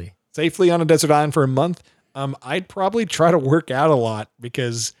 Safely on a desert island for a month? I'd probably try to work out a lot,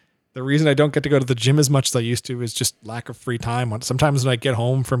 because the reason I don't get to go to the gym as much as I used to is just lack of free time. Sometimes when I get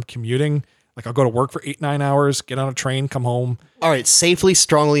home from commuting, like I'll go to work for 8-9 hours, get on a train, come home. All right. Safely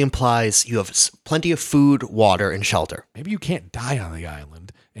strongly implies you have plenty of food, water, and shelter. Maybe you can't die on the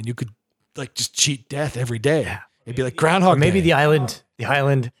island and you could like just cheat death every day. Yeah. It'd be like Groundhog Day. Maybe the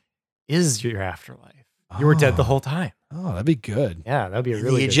island is your afterlife. You were dead the whole time. Oh, that'd be good. Yeah, that'd be a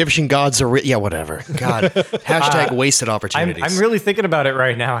really The Egyptian gods are yeah, whatever. God. Hashtag wasted opportunities. I'm really thinking about it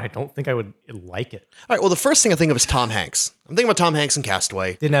right now. I don't think I would like it. All right, well, the first thing I think of is Tom Hanks. I'm thinking about Tom Hanks in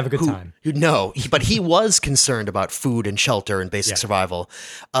Castaway. Didn't have a good time. But he was concerned about food and shelter and basic survival.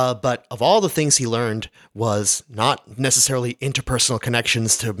 But of all the things he learned was not necessarily interpersonal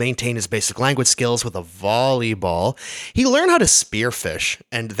connections to maintain his basic language skills with a volleyball. He learned how to spearfish,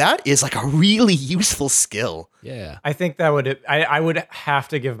 and that is like a really useful skill. Yeah. I think that I would have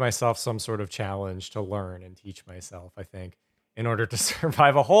to give myself some sort of challenge to learn and teach myself, I think, in order to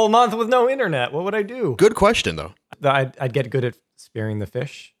survive a whole month with no internet. What would I do? Good question, though. I'd get good at spearing the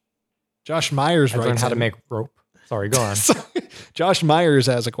fish. Josh Myers I'd learn how to make rope. Sorry, go on. Josh Myers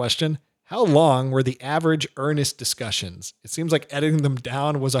has a question. How long were the average Ernest discussions? It seems like editing them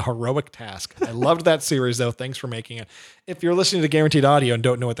down was a heroic task. I loved that series, though. Thanks for making it. If you're listening to Guaranteed Audio and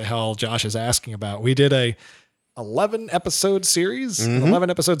don't know what the hell Josh is asking about, we did a 11 episode series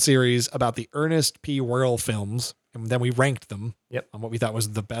about the Ernest P. Worrell films. And then we ranked them on what we thought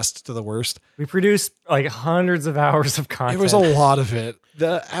was the best to the worst. We produced like hundreds of hours of content. It was a lot of it.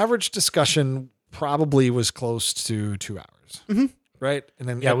 The average discussion probably was close to 2 hours. Right? And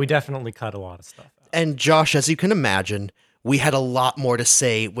then we definitely cut a lot of stuff out. And Josh, as you can imagine, we had a lot more to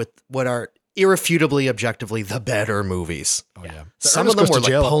say with what are irrefutably, objectively, the better movies. Oh, yeah. Some of them were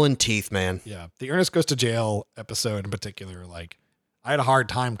like pulling teeth, man. Yeah. The Ernest Goes to Jail episode in particular, like, I had a hard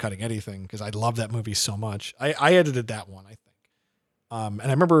time cutting anything because I love that movie so much. I edited that one, I think. And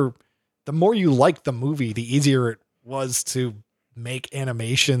I remember the more you liked the movie, the easier it was to make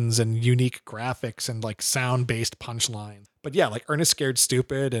animations and unique graphics and like sound-based punchlines. But yeah, like Ernest Scared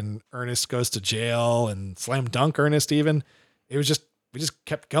Stupid and Ernest Goes to Jail and Slam Dunk Ernest even. It was just, we just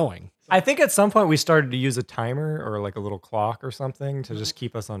kept going. I think at some point we started to use a timer or like a little clock or something to just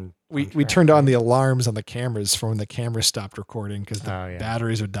keep us on. We turned on the alarms on the cameras for when the cameras stopped recording because the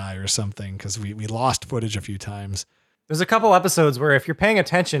batteries would die or something because we lost footage a few times. There's a couple episodes where if you're paying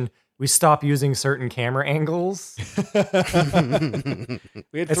attention, we stop using certain camera angles.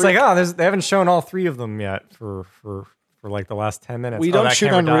 It's like, they haven't shown all three of them yet for like the last 10 minutes. We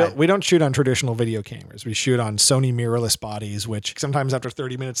don't shoot on traditional video cameras. We shoot on Sony mirrorless bodies, which sometimes after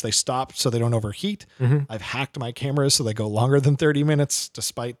 30 minutes they stop so they don't overheat. I've hacked my cameras so they go longer than 30 minutes,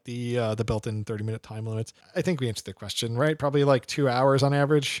 despite the built-in 30-minute time limits. I think we answered the question, right? Probably like 2 hours on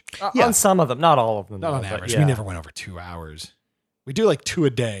average. On some of them, not all of them. Not on average. We never went over 2 hours. We do like 2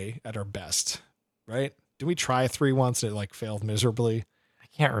 a day at our best, right? Did we try 3 once and it like failed miserably? I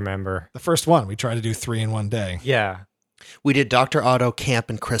can't remember. The first one, we tried to do 3 in one day. Yeah. We did Dr. Otto,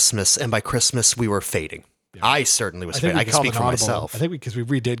 Camp, and Christmas, and by Christmas we were fading. Yeah. I certainly was fading. I can speak for myself. I think because we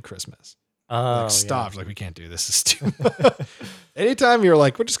redid Christmas. Stopped. Like, we can't do this. It's too anytime you're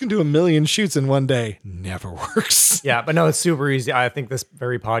like, we're just going to do 1 million shoots in one day, never works. Yeah, but no, it's super easy. I think this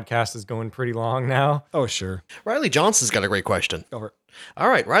very podcast is going pretty long now. Oh, sure. Riley Johnson's got a great question. Over. All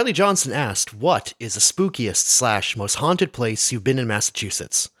right. Riley Johnson asked, what is the spookiest / most haunted place you've been in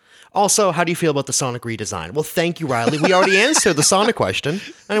Massachusetts? Also, how do you feel about the Sonic redesign? Well, thank you, Riley. We already answered the Sonic question,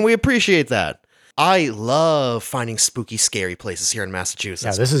 and we appreciate that. I love finding spooky, scary places here in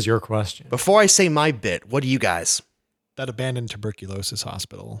Massachusetts. Yeah, this is your question. Before I say my bit, what do you guys? That abandoned tuberculosis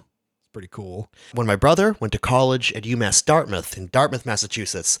hospital. It's pretty cool. When my brother went to college at UMass Dartmouth in Dartmouth,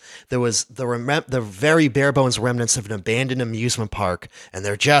 Massachusetts, there was the very bare bones remnants of an abandoned amusement park, and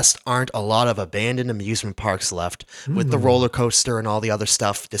there just aren't a lot of abandoned amusement parks left, with the roller coaster and all the other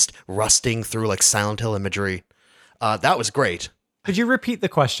stuff just rusting through like Silent Hill imagery. That was great. Could you repeat the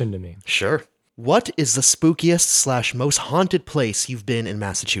question to me? Sure. What is the spookiest / most haunted place you've been in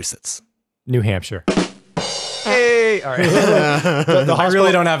Massachusetts? New Hampshire. Hey! All right. I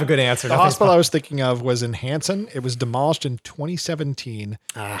really don't have a good answer. The hospital I was thinking of was in Hanson. It was demolished in 2017.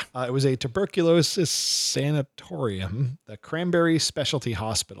 It was a tuberculosis sanatorium, the Cranberry Specialty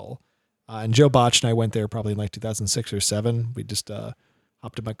Hospital. And Joe Botch and I went there probably in like 2006 or 7. We just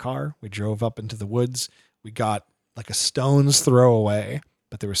hopped in my car. We drove up into the woods. We got like a stone's throw away,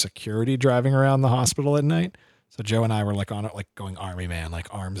 but there was security driving around the hospital at night. So Joe and I were like on it, like going army man, like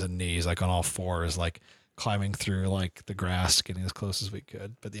arms and knees, like on all fours, like climbing through like the grass, getting as close as we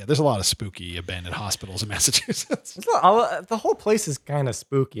could. But yeah, there's a lot of spooky abandoned hospitals in Massachusetts. The whole place is kind of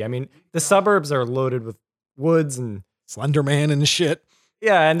spooky. I mean, the suburbs are loaded with woods and Slender Man and shit.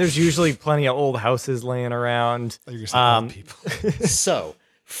 Yeah, and there's usually plenty of old houses laying around. Old people. So,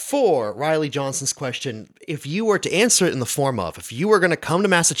 For Riley Johnson's question, if you were to answer it in the form of, if you were going to come to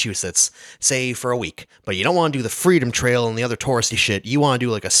Massachusetts, say for a week, but you don't want to do the Freedom Trail and the other touristy shit, you want to do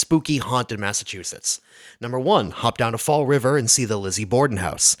like a spooky haunted Massachusetts. Number 1, hop down to Fall River and see the Lizzie Borden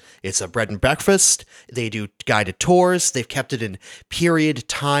House. It's a bread and breakfast. They do guided tours. They've kept it in period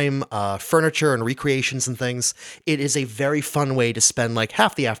time furniture and recreations and things. It is a very fun way to spend like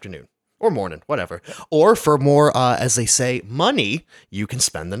half the afternoon. Or morning, whatever. Or for more, as they say, money, you can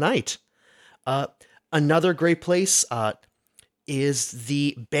spend the night. Another great place is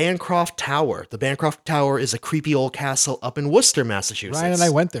the Bancroft Tower. The Bancroft Tower is a creepy old castle up in Worcester, Massachusetts. Ryan and I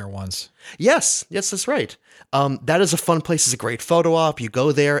went there once. Yes, that's right. That is a fun place. It's a great photo op. You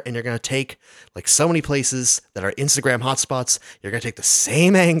go there and you're going to take, like so many places that are Instagram hotspots, you're going to take the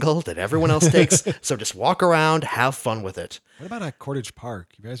same angle that everyone else takes. So just walk around, have fun with it. What about Cordage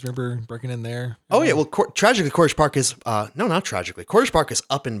Park? You guys remember breaking in there? Oh, yeah. Well, tragically, Cordage Park is, no, not tragically. Cordage Park is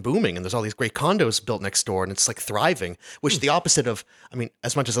up and booming, and there's all these great condos built next door, and it's like thriving, which is the opposite of, I mean,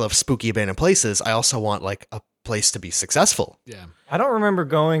 as much as I love spooky abandoned places, I also want like a place to be successful. Yeah. I don't remember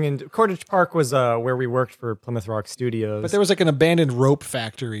going into Cordage Park was where we worked for Plymouth Rock Studios. But there was like an abandoned rope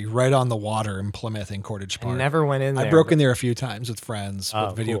factory right on the water in Plymouth in Cordage Park. I never went in there. I broke in there a few times with friends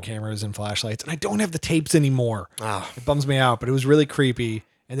with video cameras and flashlights, and I don't have the tapes anymore. It bums me out, but it was really creepy.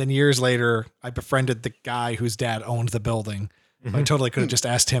 And then years later, I befriended the guy whose dad owned the building. I totally could have just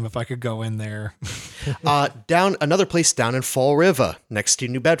asked him if I could go in there. Down another place down in Fall River, next to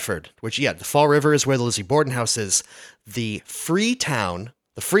New Bedford, which, the Fall River is where the Lizzie Borden House is. The Freetown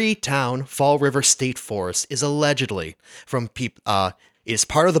Fall River State Forest is allegedly is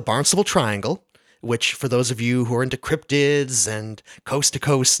part of the Barnstable Triangle, which, for those of you who are into cryptids and coast to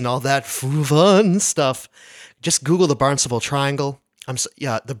coast and all that fun stuff, just Google the Barnstable Triangle.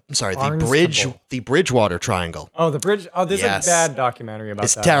 The Bridgewater Triangle. Oh, the bridge. Oh, there's a bad documentary about that.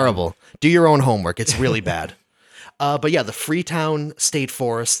 It's terrible. Do your own homework. It's really bad. But yeah, the Freetown State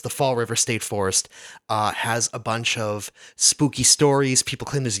Forest, the Fall River State Forest, has a bunch of spooky stories. People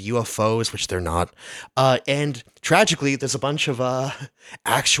claim there's UFOs, which they're not. And tragically, there's a bunch of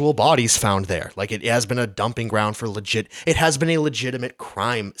actual bodies found there. Like, it has been a dumping ground for it has been a legitimate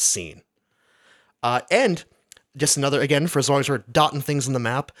crime scene. And just another, again, for as long as we're dotting things on the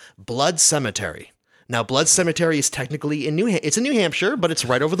map, Blood Cemetery. Now, Blood Cemetery is technically in it's in New Hampshire, but it's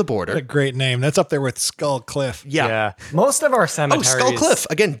right over the border. What a great name. That's up there with Skull Cliff. Yeah. Most of our cemeteries. Oh, Skull Cliff.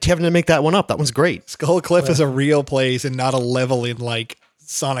 Again, Kevin didn't make that one up. That one's great. Skull Cliff is a real place and not a level in like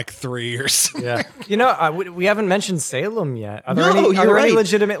Sonic 3 or something. Yeah. We haven't mentioned Salem yet. Are there any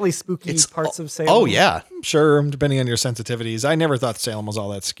legitimately spooky parts of Salem? Oh, yeah. Sure, depending on your sensitivities. I never thought Salem was all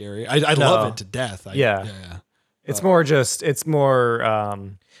that scary. I love it to death. It's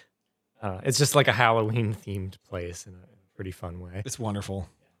just like a Halloween themed place in a pretty fun way. It's wonderful.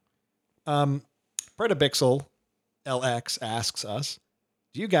 Predabixel LX asks us,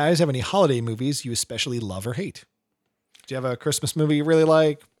 do you guys have any holiday movies you especially love or hate? Do you have a Christmas movie you really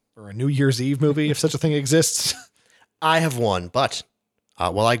like, or a New Year's Eve movie, if such a thing exists? I have one, but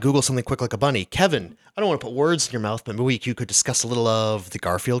while I Google something quick like a bunny, Kevin, I don't want to put words in your mouth, but maybe you could discuss a little of the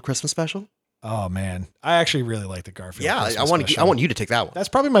Garfield Christmas special. Oh man, I actually really like the Garfield. Yeah, Christmas I want you to take that one. That's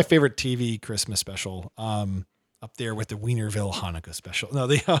probably my favorite TV Christmas special. Up there with the Wienerville Hanukkah special. No,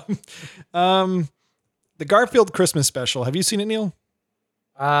 the Garfield Christmas special. Have you seen it, Neil?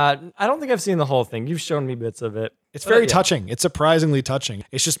 I don't think I've seen the whole thing. You've shown me bits of it. It's very touching. It's surprisingly touching.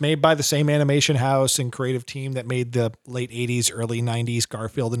 It's just made by the same animation house and creative team that made the late 80s, early 90s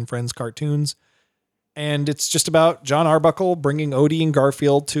Garfield and Friends cartoons. And it's just about John Arbuckle bringing Odie and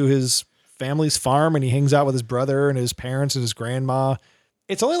Garfield to his family's farm, and he hangs out with his brother and his parents and his grandma.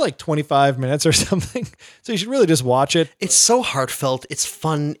 It's only like 25 minutes or something, so you should really just watch it. It's so heartfelt. It's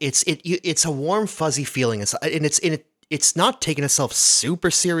fun. It's a warm, fuzzy feeling. It's not taking itself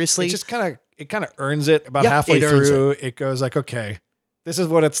super seriously. It just kind of earns it about halfway through. It goes like, okay, this is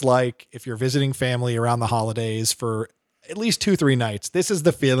what it's like if you're visiting family around the holidays for at least 2-3 nights. This is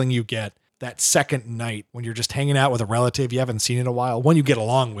the feeling you get that second night when you're just hanging out with a relative you haven't seen in a while, one you get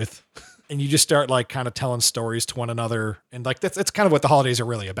along with. And you just start like kind of telling stories to one another. And like, that's kind of what the holidays are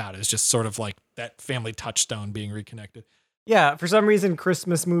really about. It's just sort of like that family touchstone being reconnected. Yeah. For some reason,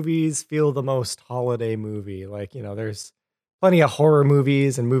 Christmas movies feel the most holiday movie. Like, there's plenty of horror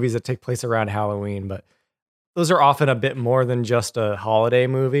movies and movies that take place around Halloween, but those are often a bit more than just a holiday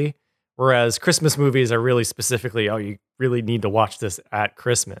movie. Whereas Christmas movies are really specifically, you really need to watch this at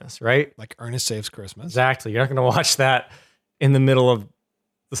Christmas, right? Like Ernest Saves Christmas. Exactly. You're not going to watch that in the middle of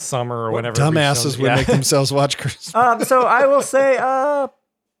the summer or whatever. Dumbasses would make themselves watch Christmas. So I will say,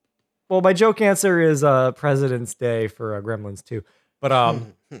 my joke answer is President's Day for Gremlins 2. But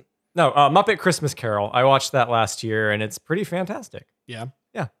No, Muppet Christmas Carol. I watched that last year, and it's pretty fantastic. Yeah.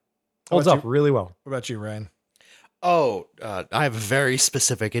 Yeah. Holds up really well. What about you, Ryan? Oh, I have a very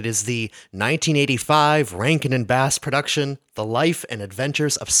specific. It is the 1985 Rankin and Bass production, The Life and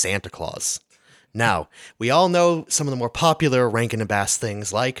Adventures of Santa Claus. Now, we all know some of the more popular Rankin and Bass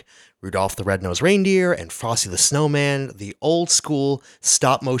things like Rudolph the Red-Nosed Reindeer and Frosty the Snowman, the old school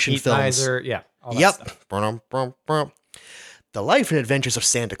stop-motion films. Miser, yeah. Yep. The Life and Adventures of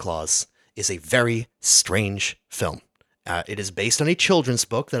Santa Claus is a very strange film. It is based on a children's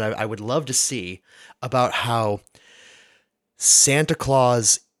book that I would love to see about how Santa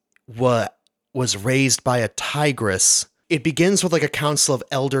Claus was raised by a tigress. It begins with like a council of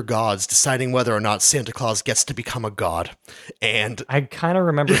elder gods deciding whether or not Santa Claus gets to become a god. And I kind of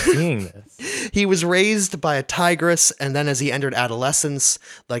remember seeing this. He was raised by a tigress, and then as he entered adolescence,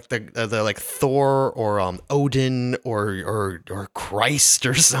 like the like Thor or Odin or Christ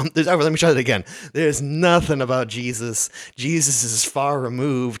or something. Let me try that again. There's nothing about Jesus. Jesus is far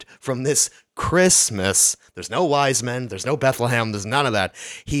removed from this Christmas. There's no wise men. There's no Bethlehem. There's none of that.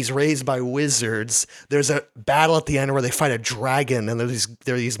 He's raised by wizards. There's a battle at the end where they fight a dragon, and there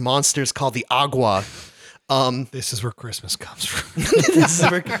are these monsters called the Agua. This is where Christmas comes from.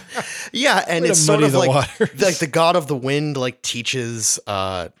 Yeah, and it's sort of like the god of the wind like teaches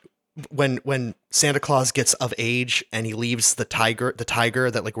when Santa Claus gets of age and he leaves the tiger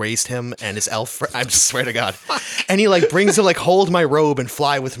that like raised him and his elf. I swear to God, and he like brings him like hold my robe and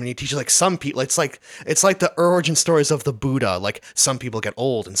fly with me. And he teaches like some people. It's like the origin stories of the Buddha. Like some people get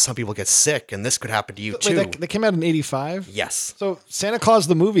old and some people get sick, and this could happen to you too. They came out in 85. Yes. So Santa Claus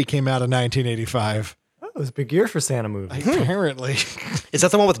the movie came out in 1985. It was a big year for Santa movies. Apparently. Is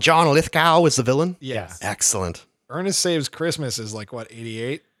that the one with John Lithgow as the villain? Yeah. Excellent. Ernest Saves Christmas is like, what,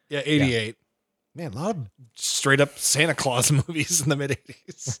 88? Yeah, 88. Yeah. Man, a lot of straight up Santa Claus movies in the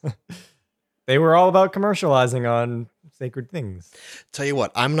mid-80s. They were all about commercializing on sacred things. Tell you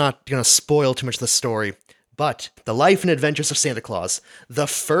what, I'm not going to spoil too much of the story, but The Life and Adventures of Santa Claus, the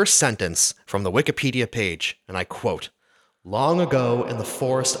first sentence from the Wikipedia page, and I quote, "Long ago in the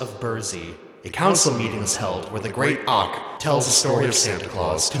forest of Burzee, a council meeting was held where the great Ak tells the story of Santa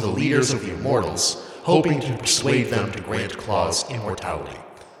Claus to the leaders of the immortals, hoping to persuade them to grant Claus immortality."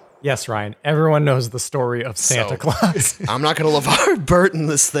 Yes, Ryan, everyone knows the story of Santa Claus. I'm not going to LeVar Burton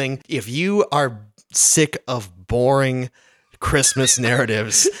this thing. If you are sick of boring Christmas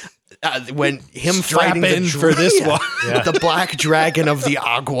narratives, when him fighting for this one, the black dragon of the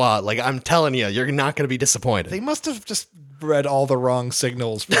Agua, like I'm telling you, you're not going to be disappointed. They must have just read all the wrong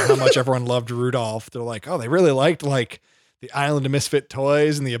signals for how much everyone loved Rudolph. They're like, oh, they really liked like the Island of Misfit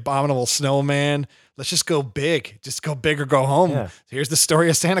Toys and the Abominable Snowman. Let's just go big. Just go big or go home. Yeah. Here's the story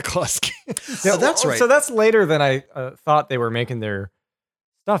of Santa Claus. Yeah, that's right. So that's later than I thought they were making their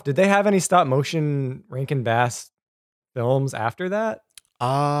stuff. Did they have any stop motion Rankin Bass films after that?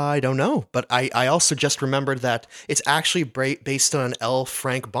 I don't know, but I also just remembered that it's actually based on L.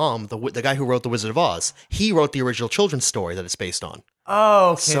 Frank Baum, the guy who wrote The Wizard of Oz. He wrote the original children's story that it's based on.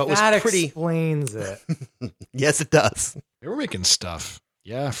 Oh, okay. So that explains it. Yes, it does. They were making stuff.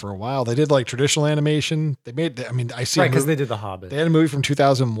 Yeah, for a while. They did like traditional animation. They made, I mean, I see. Right, because they did The Hobbit. They had a movie from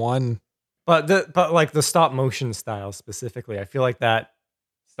 2001. But like the stop motion style specifically, I feel like that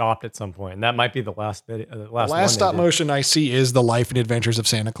stopped at some point, and that might be the last bit. The last stop motion I see is The Life and Adventures of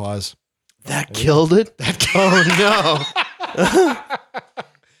Santa Claus. That killed it? Oh no.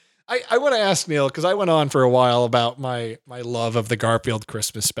 I want to ask Neil, because I went on for a while about my love of the Garfield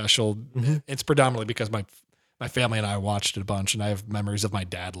Christmas special. Mm-hmm. It's predominantly because my family and I watched it a bunch, and I have memories of my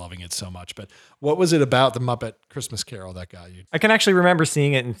dad loving it so much. But what was it about the Muppet Christmas Carol that got you? I can actually remember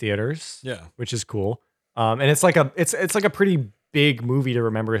seeing it in theaters. Yeah, which is cool. And it's like a pretty big movie to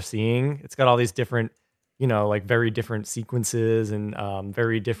remember seeing. It's got all these different, like very different sequences and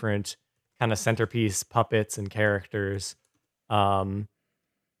very different kind of centerpiece puppets and characters, and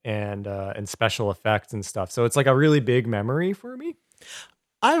special effects and stuff. So it's like a really big memory for me.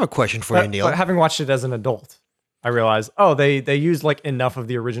 I have a question for you, Neil. But having watched it as an adult, I realized, they used like enough of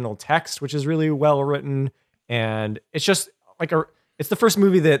the original text, which is really well written, and it's just like it's the first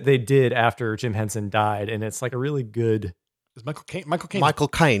movie that they did after Jim Henson died, and it's like a really good. Is Michael Caine? Michael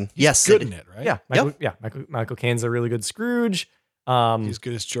Caine, yes, good in it, right? Yeah, Michael Caine's a really good Scrooge. He's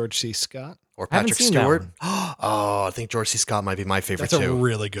good as George C. Scott or Patrick Stewart. Oh, I think George C. Scott might be my favorite too. That's a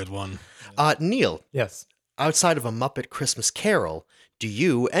really good one. Neil, yes. Outside of A Muppet Christmas Carol, do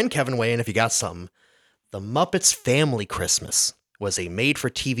you and Kevin weigh in if you got something? The Muppets Family Christmas was a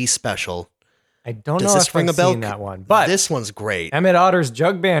made-for-TV special. I don't know if I've seen that one, but this one's great. Emmett Otter's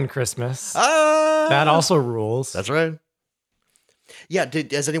Jug Band Christmas. That also rules. That's right. Yeah,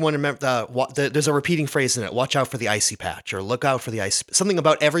 does anyone remember there's a repeating phrase in it, watch out for the icy patch, or look out for the ice, something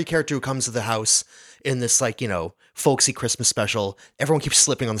about every character who comes to the house in this, like, folksy Christmas special, everyone keeps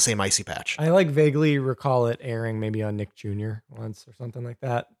slipping on the same icy patch. I like vaguely recall it airing maybe on Nick Jr. once or something like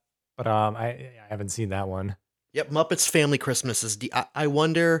that, but I haven't seen that one. Yep, Muppets Family Christmas is, I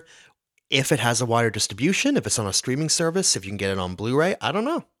wonder if it has a wider distribution, if it's on a streaming service, if you can get it on Blu-ray. I don't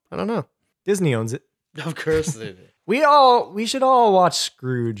know. Disney owns it. Of course they do. We should all watch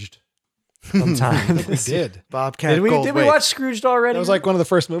Scrooged sometime. We did. Bobcat Did we watch Scrooged already? That was like one of the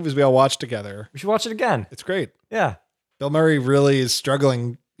first movies we all watched together. We should watch it again. It's great. Yeah. Bill Murray really is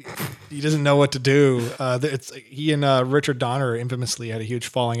struggling. He doesn't know what to do. He and Richard Donner infamously had a huge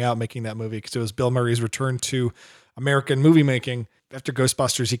falling out making that movie because it was Bill Murray's return to American movie making. After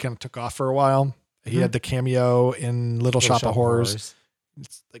Ghostbusters, he kind of took off for a while. He had the cameo in Little Shop of Horrors.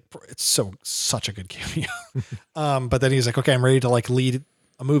 It's such a good cameo. But then he's like, okay, I'm ready to like lead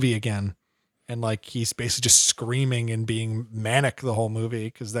a movie again. And like, he's basically just screaming and being manic the whole movie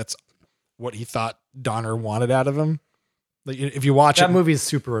because that's what he thought Donner wanted out of him. Like, if you watch that movie is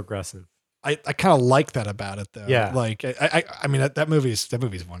super aggressive. I kind of like that about it though. Yeah. Like, I mean, that movie's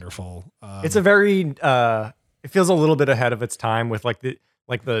wonderful. It's a very, it feels a little bit ahead of its time with like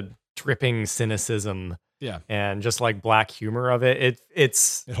the dripping cynicism. Yeah. And just like black humor of it.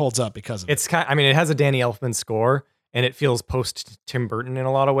 It holds up because of it. It has a Danny Elfman score and it feels post Tim Burton in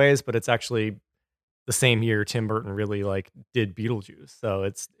a lot of ways, but it's actually the same year Tim Burton really like did Beetlejuice. So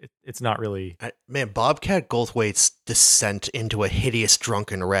it's not really. Bobcat Goldthwait's descent into a hideous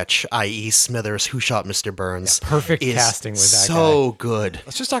drunken wretch, i.e. Smithers, Who Shot Mr. Burns. Yeah, perfect casting with that guy. So good.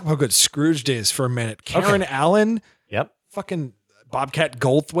 Let's just talk about how good Scrooged is for a minute. Karen Allen. Yep. Fucking Bobcat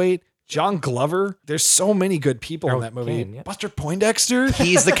Goldthwait. John Glover. There's so many good people in that movie. Kane, yeah. Buster Poindexter.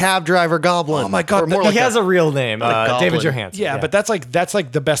 He's the cab driver goblin. Oh my God. He has a real name. David Johansen. Yeah, but that's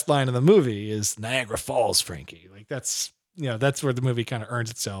like the best line in the movie is Niagara Falls, Frankie. Like that's where the movie kind of earns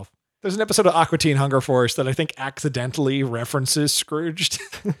itself. There's an episode of Aqua Teen Hunger Force that I think accidentally references Scrooged.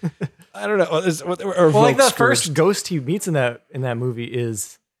 I don't know. Well, like the first ghost he meets in that movie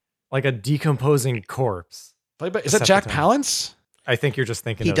is like a decomposing corpse. Is that Jack Palance? I think you're just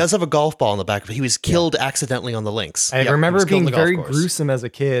thinking he does have a golf ball in the back, but he was killed accidentally on the links. I remember being very gruesome as a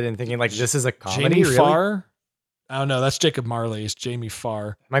kid and thinking like, this is a comedy. Jamie really? Farr? Oh no, that's Jacob Marley. It's Jamie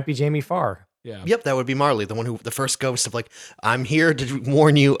Farr. Might be Jamie Farr. Yeah. Yep, that would be Marley, the first ghost of like, I'm here to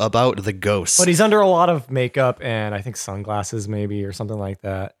warn you about the ghosts. But he's under a lot of makeup and I think sunglasses maybe or something like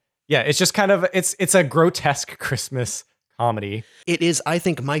that. Yeah, it's just kind of it's a grotesque Christmas comedy. It is, I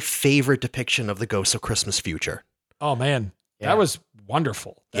think, my favorite depiction of the ghosts of Christmas future. Oh man. Yeah. That was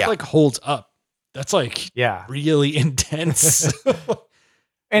wonderful. That like holds up. That's like really intense.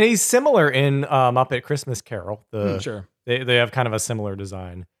 And he's similar in Muppet Christmas Carol. Sure. They have kind of a similar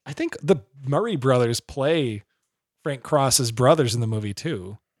design. I think the Murray brothers play Frank Cross's brothers in the movie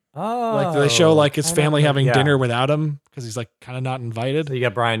too. Oh. Like they show like his family having dinner without him because he's like kind of not invited. So you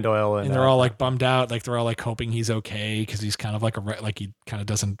got Brian Doyle and they're all like bummed out. Like they're all like hoping he's okay because he's kind of like he kind of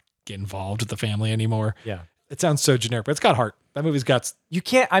doesn't get involved with the family anymore. Yeah. It sounds so generic, but it's got heart. That movie's got... You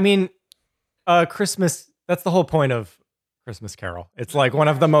can't... I mean, Christmas... That's the whole point of Christmas Carol. It's like one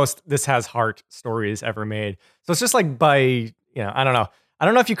of the most this has heart stories ever made. So it's just like I don't know. I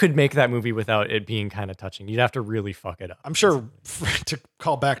don't know if you could make that movie without it being kind of touching. You'd have to really fuck it up. I'm sure, to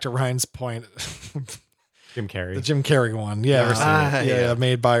call back to Ryan's point... Jim Carrey. The Jim Carrey one. Yeah. Yeah,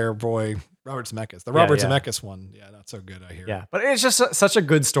 made by our boy... Robert Zemeckis. The Robert Zemeckis one. Yeah, not so good, I hear. Yeah, but it's just such a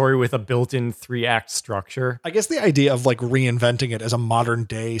good story with a built-in 3-act structure. I guess the idea of like reinventing it as a modern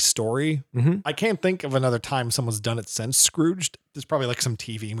day story, mm-hmm. I can't think of another time someone's done it since Scrooged. There's probably like some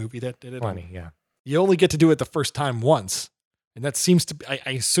TV movie that did it. Plenty, yeah. You only get to do it the first time once. And that seems to be,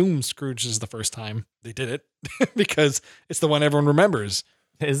 I assume Scrooge is the first time they did it because it's the one everyone remembers.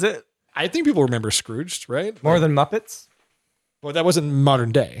 Is it? I think people remember Scrooged, right? More than Muppets? Well, that wasn't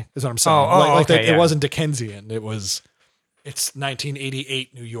modern day, is what I'm saying. It wasn't Dickensian. It's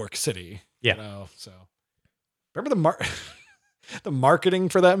 1988 New York City. Yeah. So remember the marketing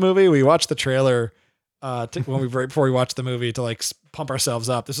for that movie? We watched the trailer right before we watched the movie to like pump ourselves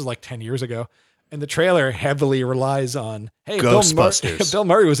up. This is like 10 years ago. And the trailer heavily relies on, hey, Ghostbusters. Bill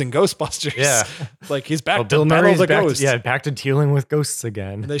Murray was in Ghostbusters. Yeah. Like he's back to Bill Battle Murray's of the Ghosts. back to dealing with ghosts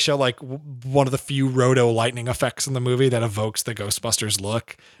again. And they show like one of the few roto lightning effects in the movie that evokes the Ghostbusters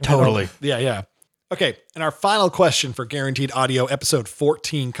look. Totally. Yeah. Okay. And our final question for Guaranteed Audio episode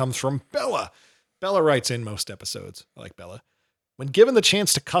 14 comes from Bella. Bella writes in most episodes. I like Bella. When given the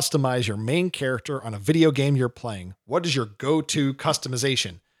chance to customize your main character on a video game you're playing, what is your go-to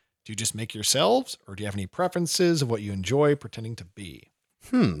customization? Do you just make yourselves, or do you have any preferences of what you enjoy pretending to be?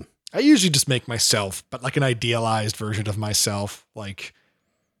 I usually just make myself, but like an idealized version of myself. Like,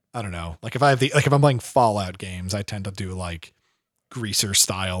 I don't know. Like if if I'm playing Fallout games, I tend to do like greaser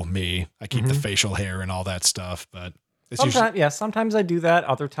style me. I keep the facial hair and all that stuff, but it's sometimes I do that.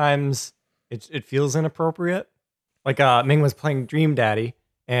 Other times it feels inappropriate. Like Ming was playing Dream Daddy,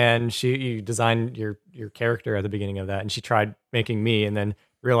 and you designed your character at the beginning of that, and she tried making me, and then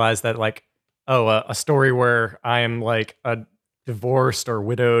realized that like, a story where I am like a divorced or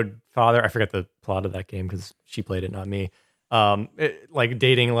widowed father. I forget the plot of that game because she played it, not me. Like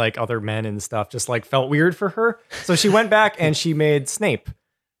dating like other men and stuff just like felt weird for her. So she went back and she made Snape,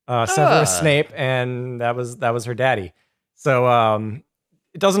 Severus Snape, and that was her daddy. So I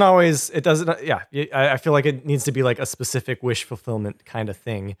feel like it needs to be like a specific wish fulfillment kind of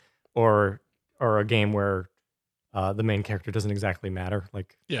thing, or a game where the main character doesn't exactly matter.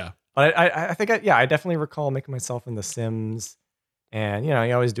 Like, yeah. But I think I definitely recall making myself in The Sims, and you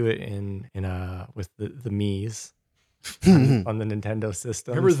always do it in with the Mii's on the Nintendo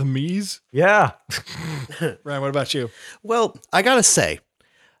system. Remember the Mii's? Yeah. Ryan, what about you? Well, I gotta say,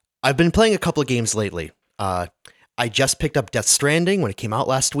 I've been playing a couple of games lately. I just picked up Death Stranding when it came out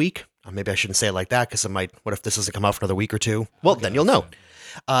last week. Maybe I shouldn't say it like that because what if this doesn't come out for another week or two? Well, then you'll know.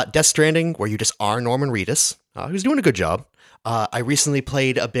 Death Stranding, where you just are Norman Reedus, who's doing a good job. I recently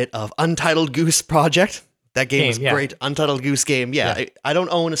played a bit of Untitled Goose Project. That game is great. Untitled Goose Game. Yeah. I don't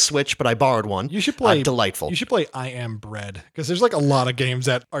own a Switch, but I borrowed one. You should play. Delightful. You should play I Am Bread, because there's like a lot of games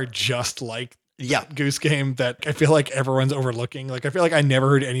that are just like Goose Game that I feel like everyone's overlooking. Like I feel like I never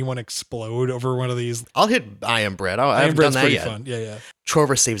heard anyone explode over one of these. I'll hit I Am Bread. I haven't done that yet. Fun. Yeah.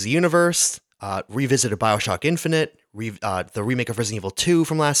 Trover Saves the Universe. Revisited BioShock Infinite. The remake of Resident Evil 2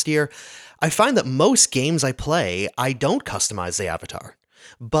 from last year. I find that most games I play, I don't customize the avatar.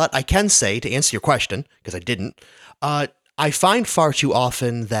 But I can say, to answer your question, because I didn't, I find far too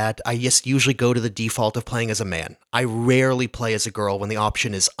often that I just usually go to the default of playing as a man. I rarely play as a girl when the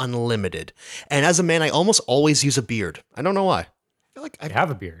option is unlimited. And as a man, I almost always use a beard. I don't know why. I feel like I have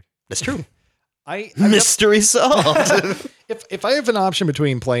a beard. That's true. Mystery solved. If I have an option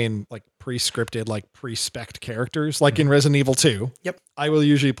between playing like pre-scripted, like pre-spec'd characters, like in Resident Evil 2, I will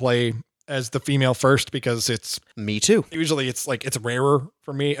usually play as the female first because it's me too. Usually it's rarer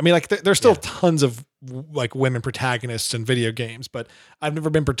for me. I mean, like there's still tons of like women protagonists in video games, but I've never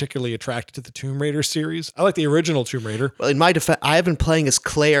been particularly attracted to the Tomb Raider series. I like the original Tomb Raider. Well, in my defense, I have been playing as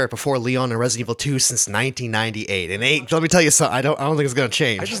Claire before Leon in Resident Evil 2 since 1998. And let me tell you something, I don't think it's going to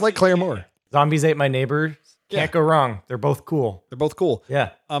change. I just like Claire more. Zombies Ate My Neighbor. Can't go wrong. They're both cool. Yeah.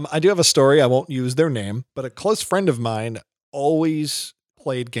 I do have a story. I won't use their name, but a close friend of mine always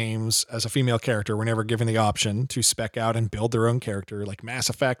played games as a female character whenever given the option to spec out and build their own character, like Mass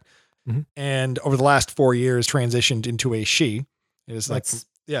Effect. And over the last 4 years transitioned into a she. It was it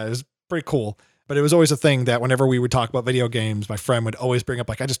was pretty cool. But it was always a thing that whenever we would talk about video games, my friend would always bring up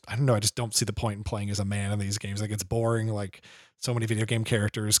like, I just don't see the point in playing as a man in these games. Like it's boring. Like so many video game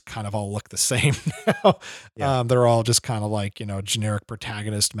characters kind of all look the same now. They're all just kind of like, generic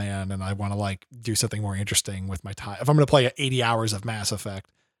protagonist man. And I want to like do something more interesting with my time. If I'm going to play 80 hours of Mass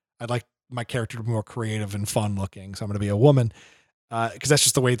Effect, I'd like my character to be more creative and fun looking. So I'm going to be a woman. Because that's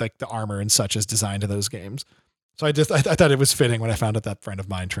just the way like the armor and such is designed in those games. So I thought it was fitting when I found out that friend of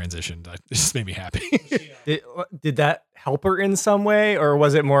mine transitioned. It just made me happy. Did that help her in some way, or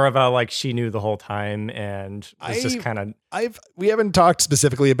was it more of a like she knew the whole time and was just kind of? We haven't talked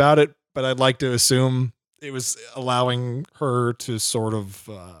specifically about it, but I'd like to assume it was allowing her to sort of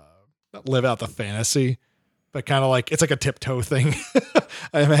live out the fantasy, but kind of like it's like a tiptoe thing.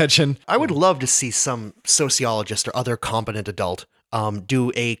 I imagine. I would love to see some sociologist or other competent adult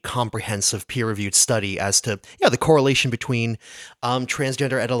do a comprehensive peer-reviewed study as to the correlation between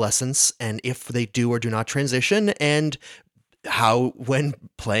transgender adolescents and if they do or do not transition, and how when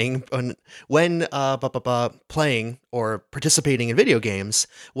playing or participating in video games,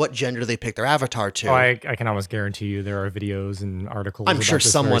 what gender they pick their avatar to. Oh, I can almost guarantee you there are videos and articles. I'm sure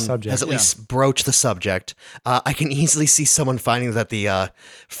someone has at least broached the subject. I can easily see someone finding that the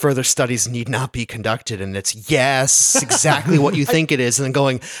further studies need not be conducted, and it's exactly what you think it is, and then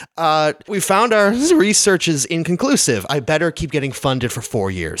going, we found our research is inconclusive. I better keep getting funded for 4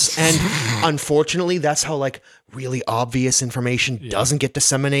 years. And unfortunately, that's how like really obvious information doesn't get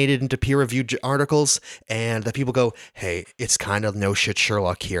disseminated into peer-reviewed articles, and that people go, hey, it's kind of no shit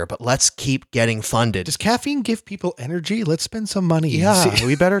Sherlock here, but let's keep getting funded. Does caffeine give people energy? Let's spend some money. Yeah,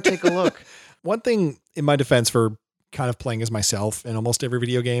 we better take a look. One thing in my defense for kind of playing as myself in almost every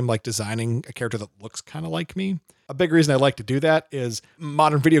video game, like designing a character that looks kind of like me. A big reason I like to do that is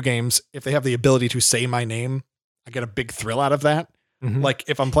modern video games, if they have the ability to say my name, I get a big thrill out of that. Mm-hmm. Like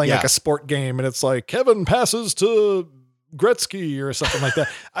if I'm playing like a sport game and it's like Kevin passes to Gretzky or something like that.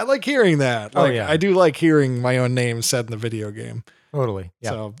 I like hearing that. Like, I do like hearing my own name said in the video game. Totally. Yeah.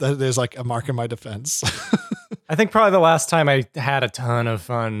 So there's like a mark in my defense. I think probably the last time I had a ton of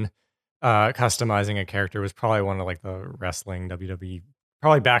fun customizing a character was probably one of like the wrestling WWE,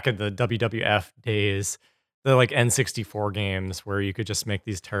 probably back in the WWF days, the like N64 games where you could just make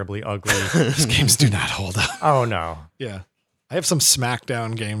these terribly ugly. These games do not hold up. Oh no. Yeah. I have some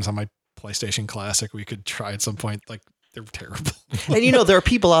SmackDown games on my PlayStation Classic we could try at some point. Like they're terrible. And there are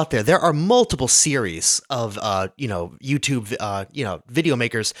people out there. There are multiple series of YouTube video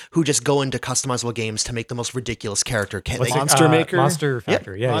makers who just go into customizable games to make the most ridiculous character. Monster Maker, Monster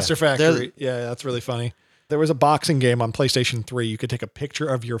Factory, Monster Factory. Yeah, that's really funny. There was a boxing game on PlayStation 3. You could take a picture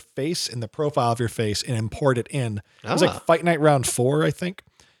of your face and the profile of your face and import it in. It was like Fight Night Round 4, I think,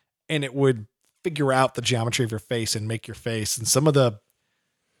 and it would figure out the geometry of your face and make your face. And some of the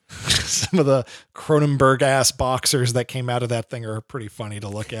Cronenberg ass boxers that came out of that thing are pretty funny to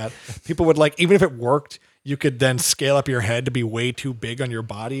look at. People would like, even if it worked, you could then scale up your head to be way too big on your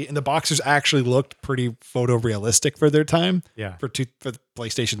body. And the boxers actually looked pretty photorealistic for their time. Yeah. For the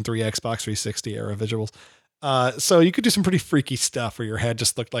PlayStation 3, Xbox 360 era visuals. So you could do some pretty freaky stuff where your head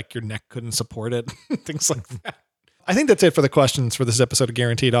just looked like your neck couldn't support it. Things like that. I think that's it for the questions for this episode of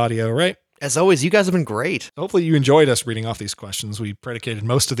Guaranteed Audio, right? As always, you guys have been great. Hopefully you enjoyed us reading off these questions. We predicated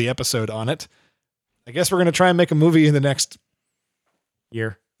most of the episode on it. I guess we're going to try and make a movie in the next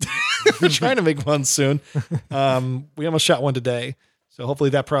year. We're trying to make one soon. We almost shot one today. So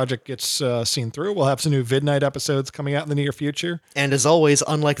hopefully that project gets seen through. We'll have some new Vidnight episodes coming out in the near future. And as always,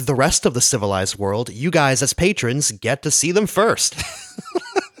 unlike the rest of the civilized world, you guys as patrons get to see them first.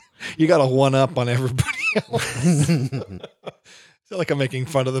 You got a one-up on everybody else. I feel like I'm making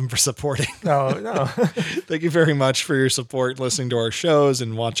fun of them for supporting. No. Thank you very much for your support, listening to our shows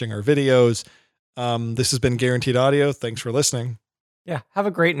and watching our videos. This has been Guaranteed Audio. Thanks for listening. Yeah. Have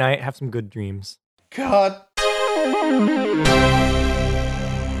a great night. Have some good dreams. God.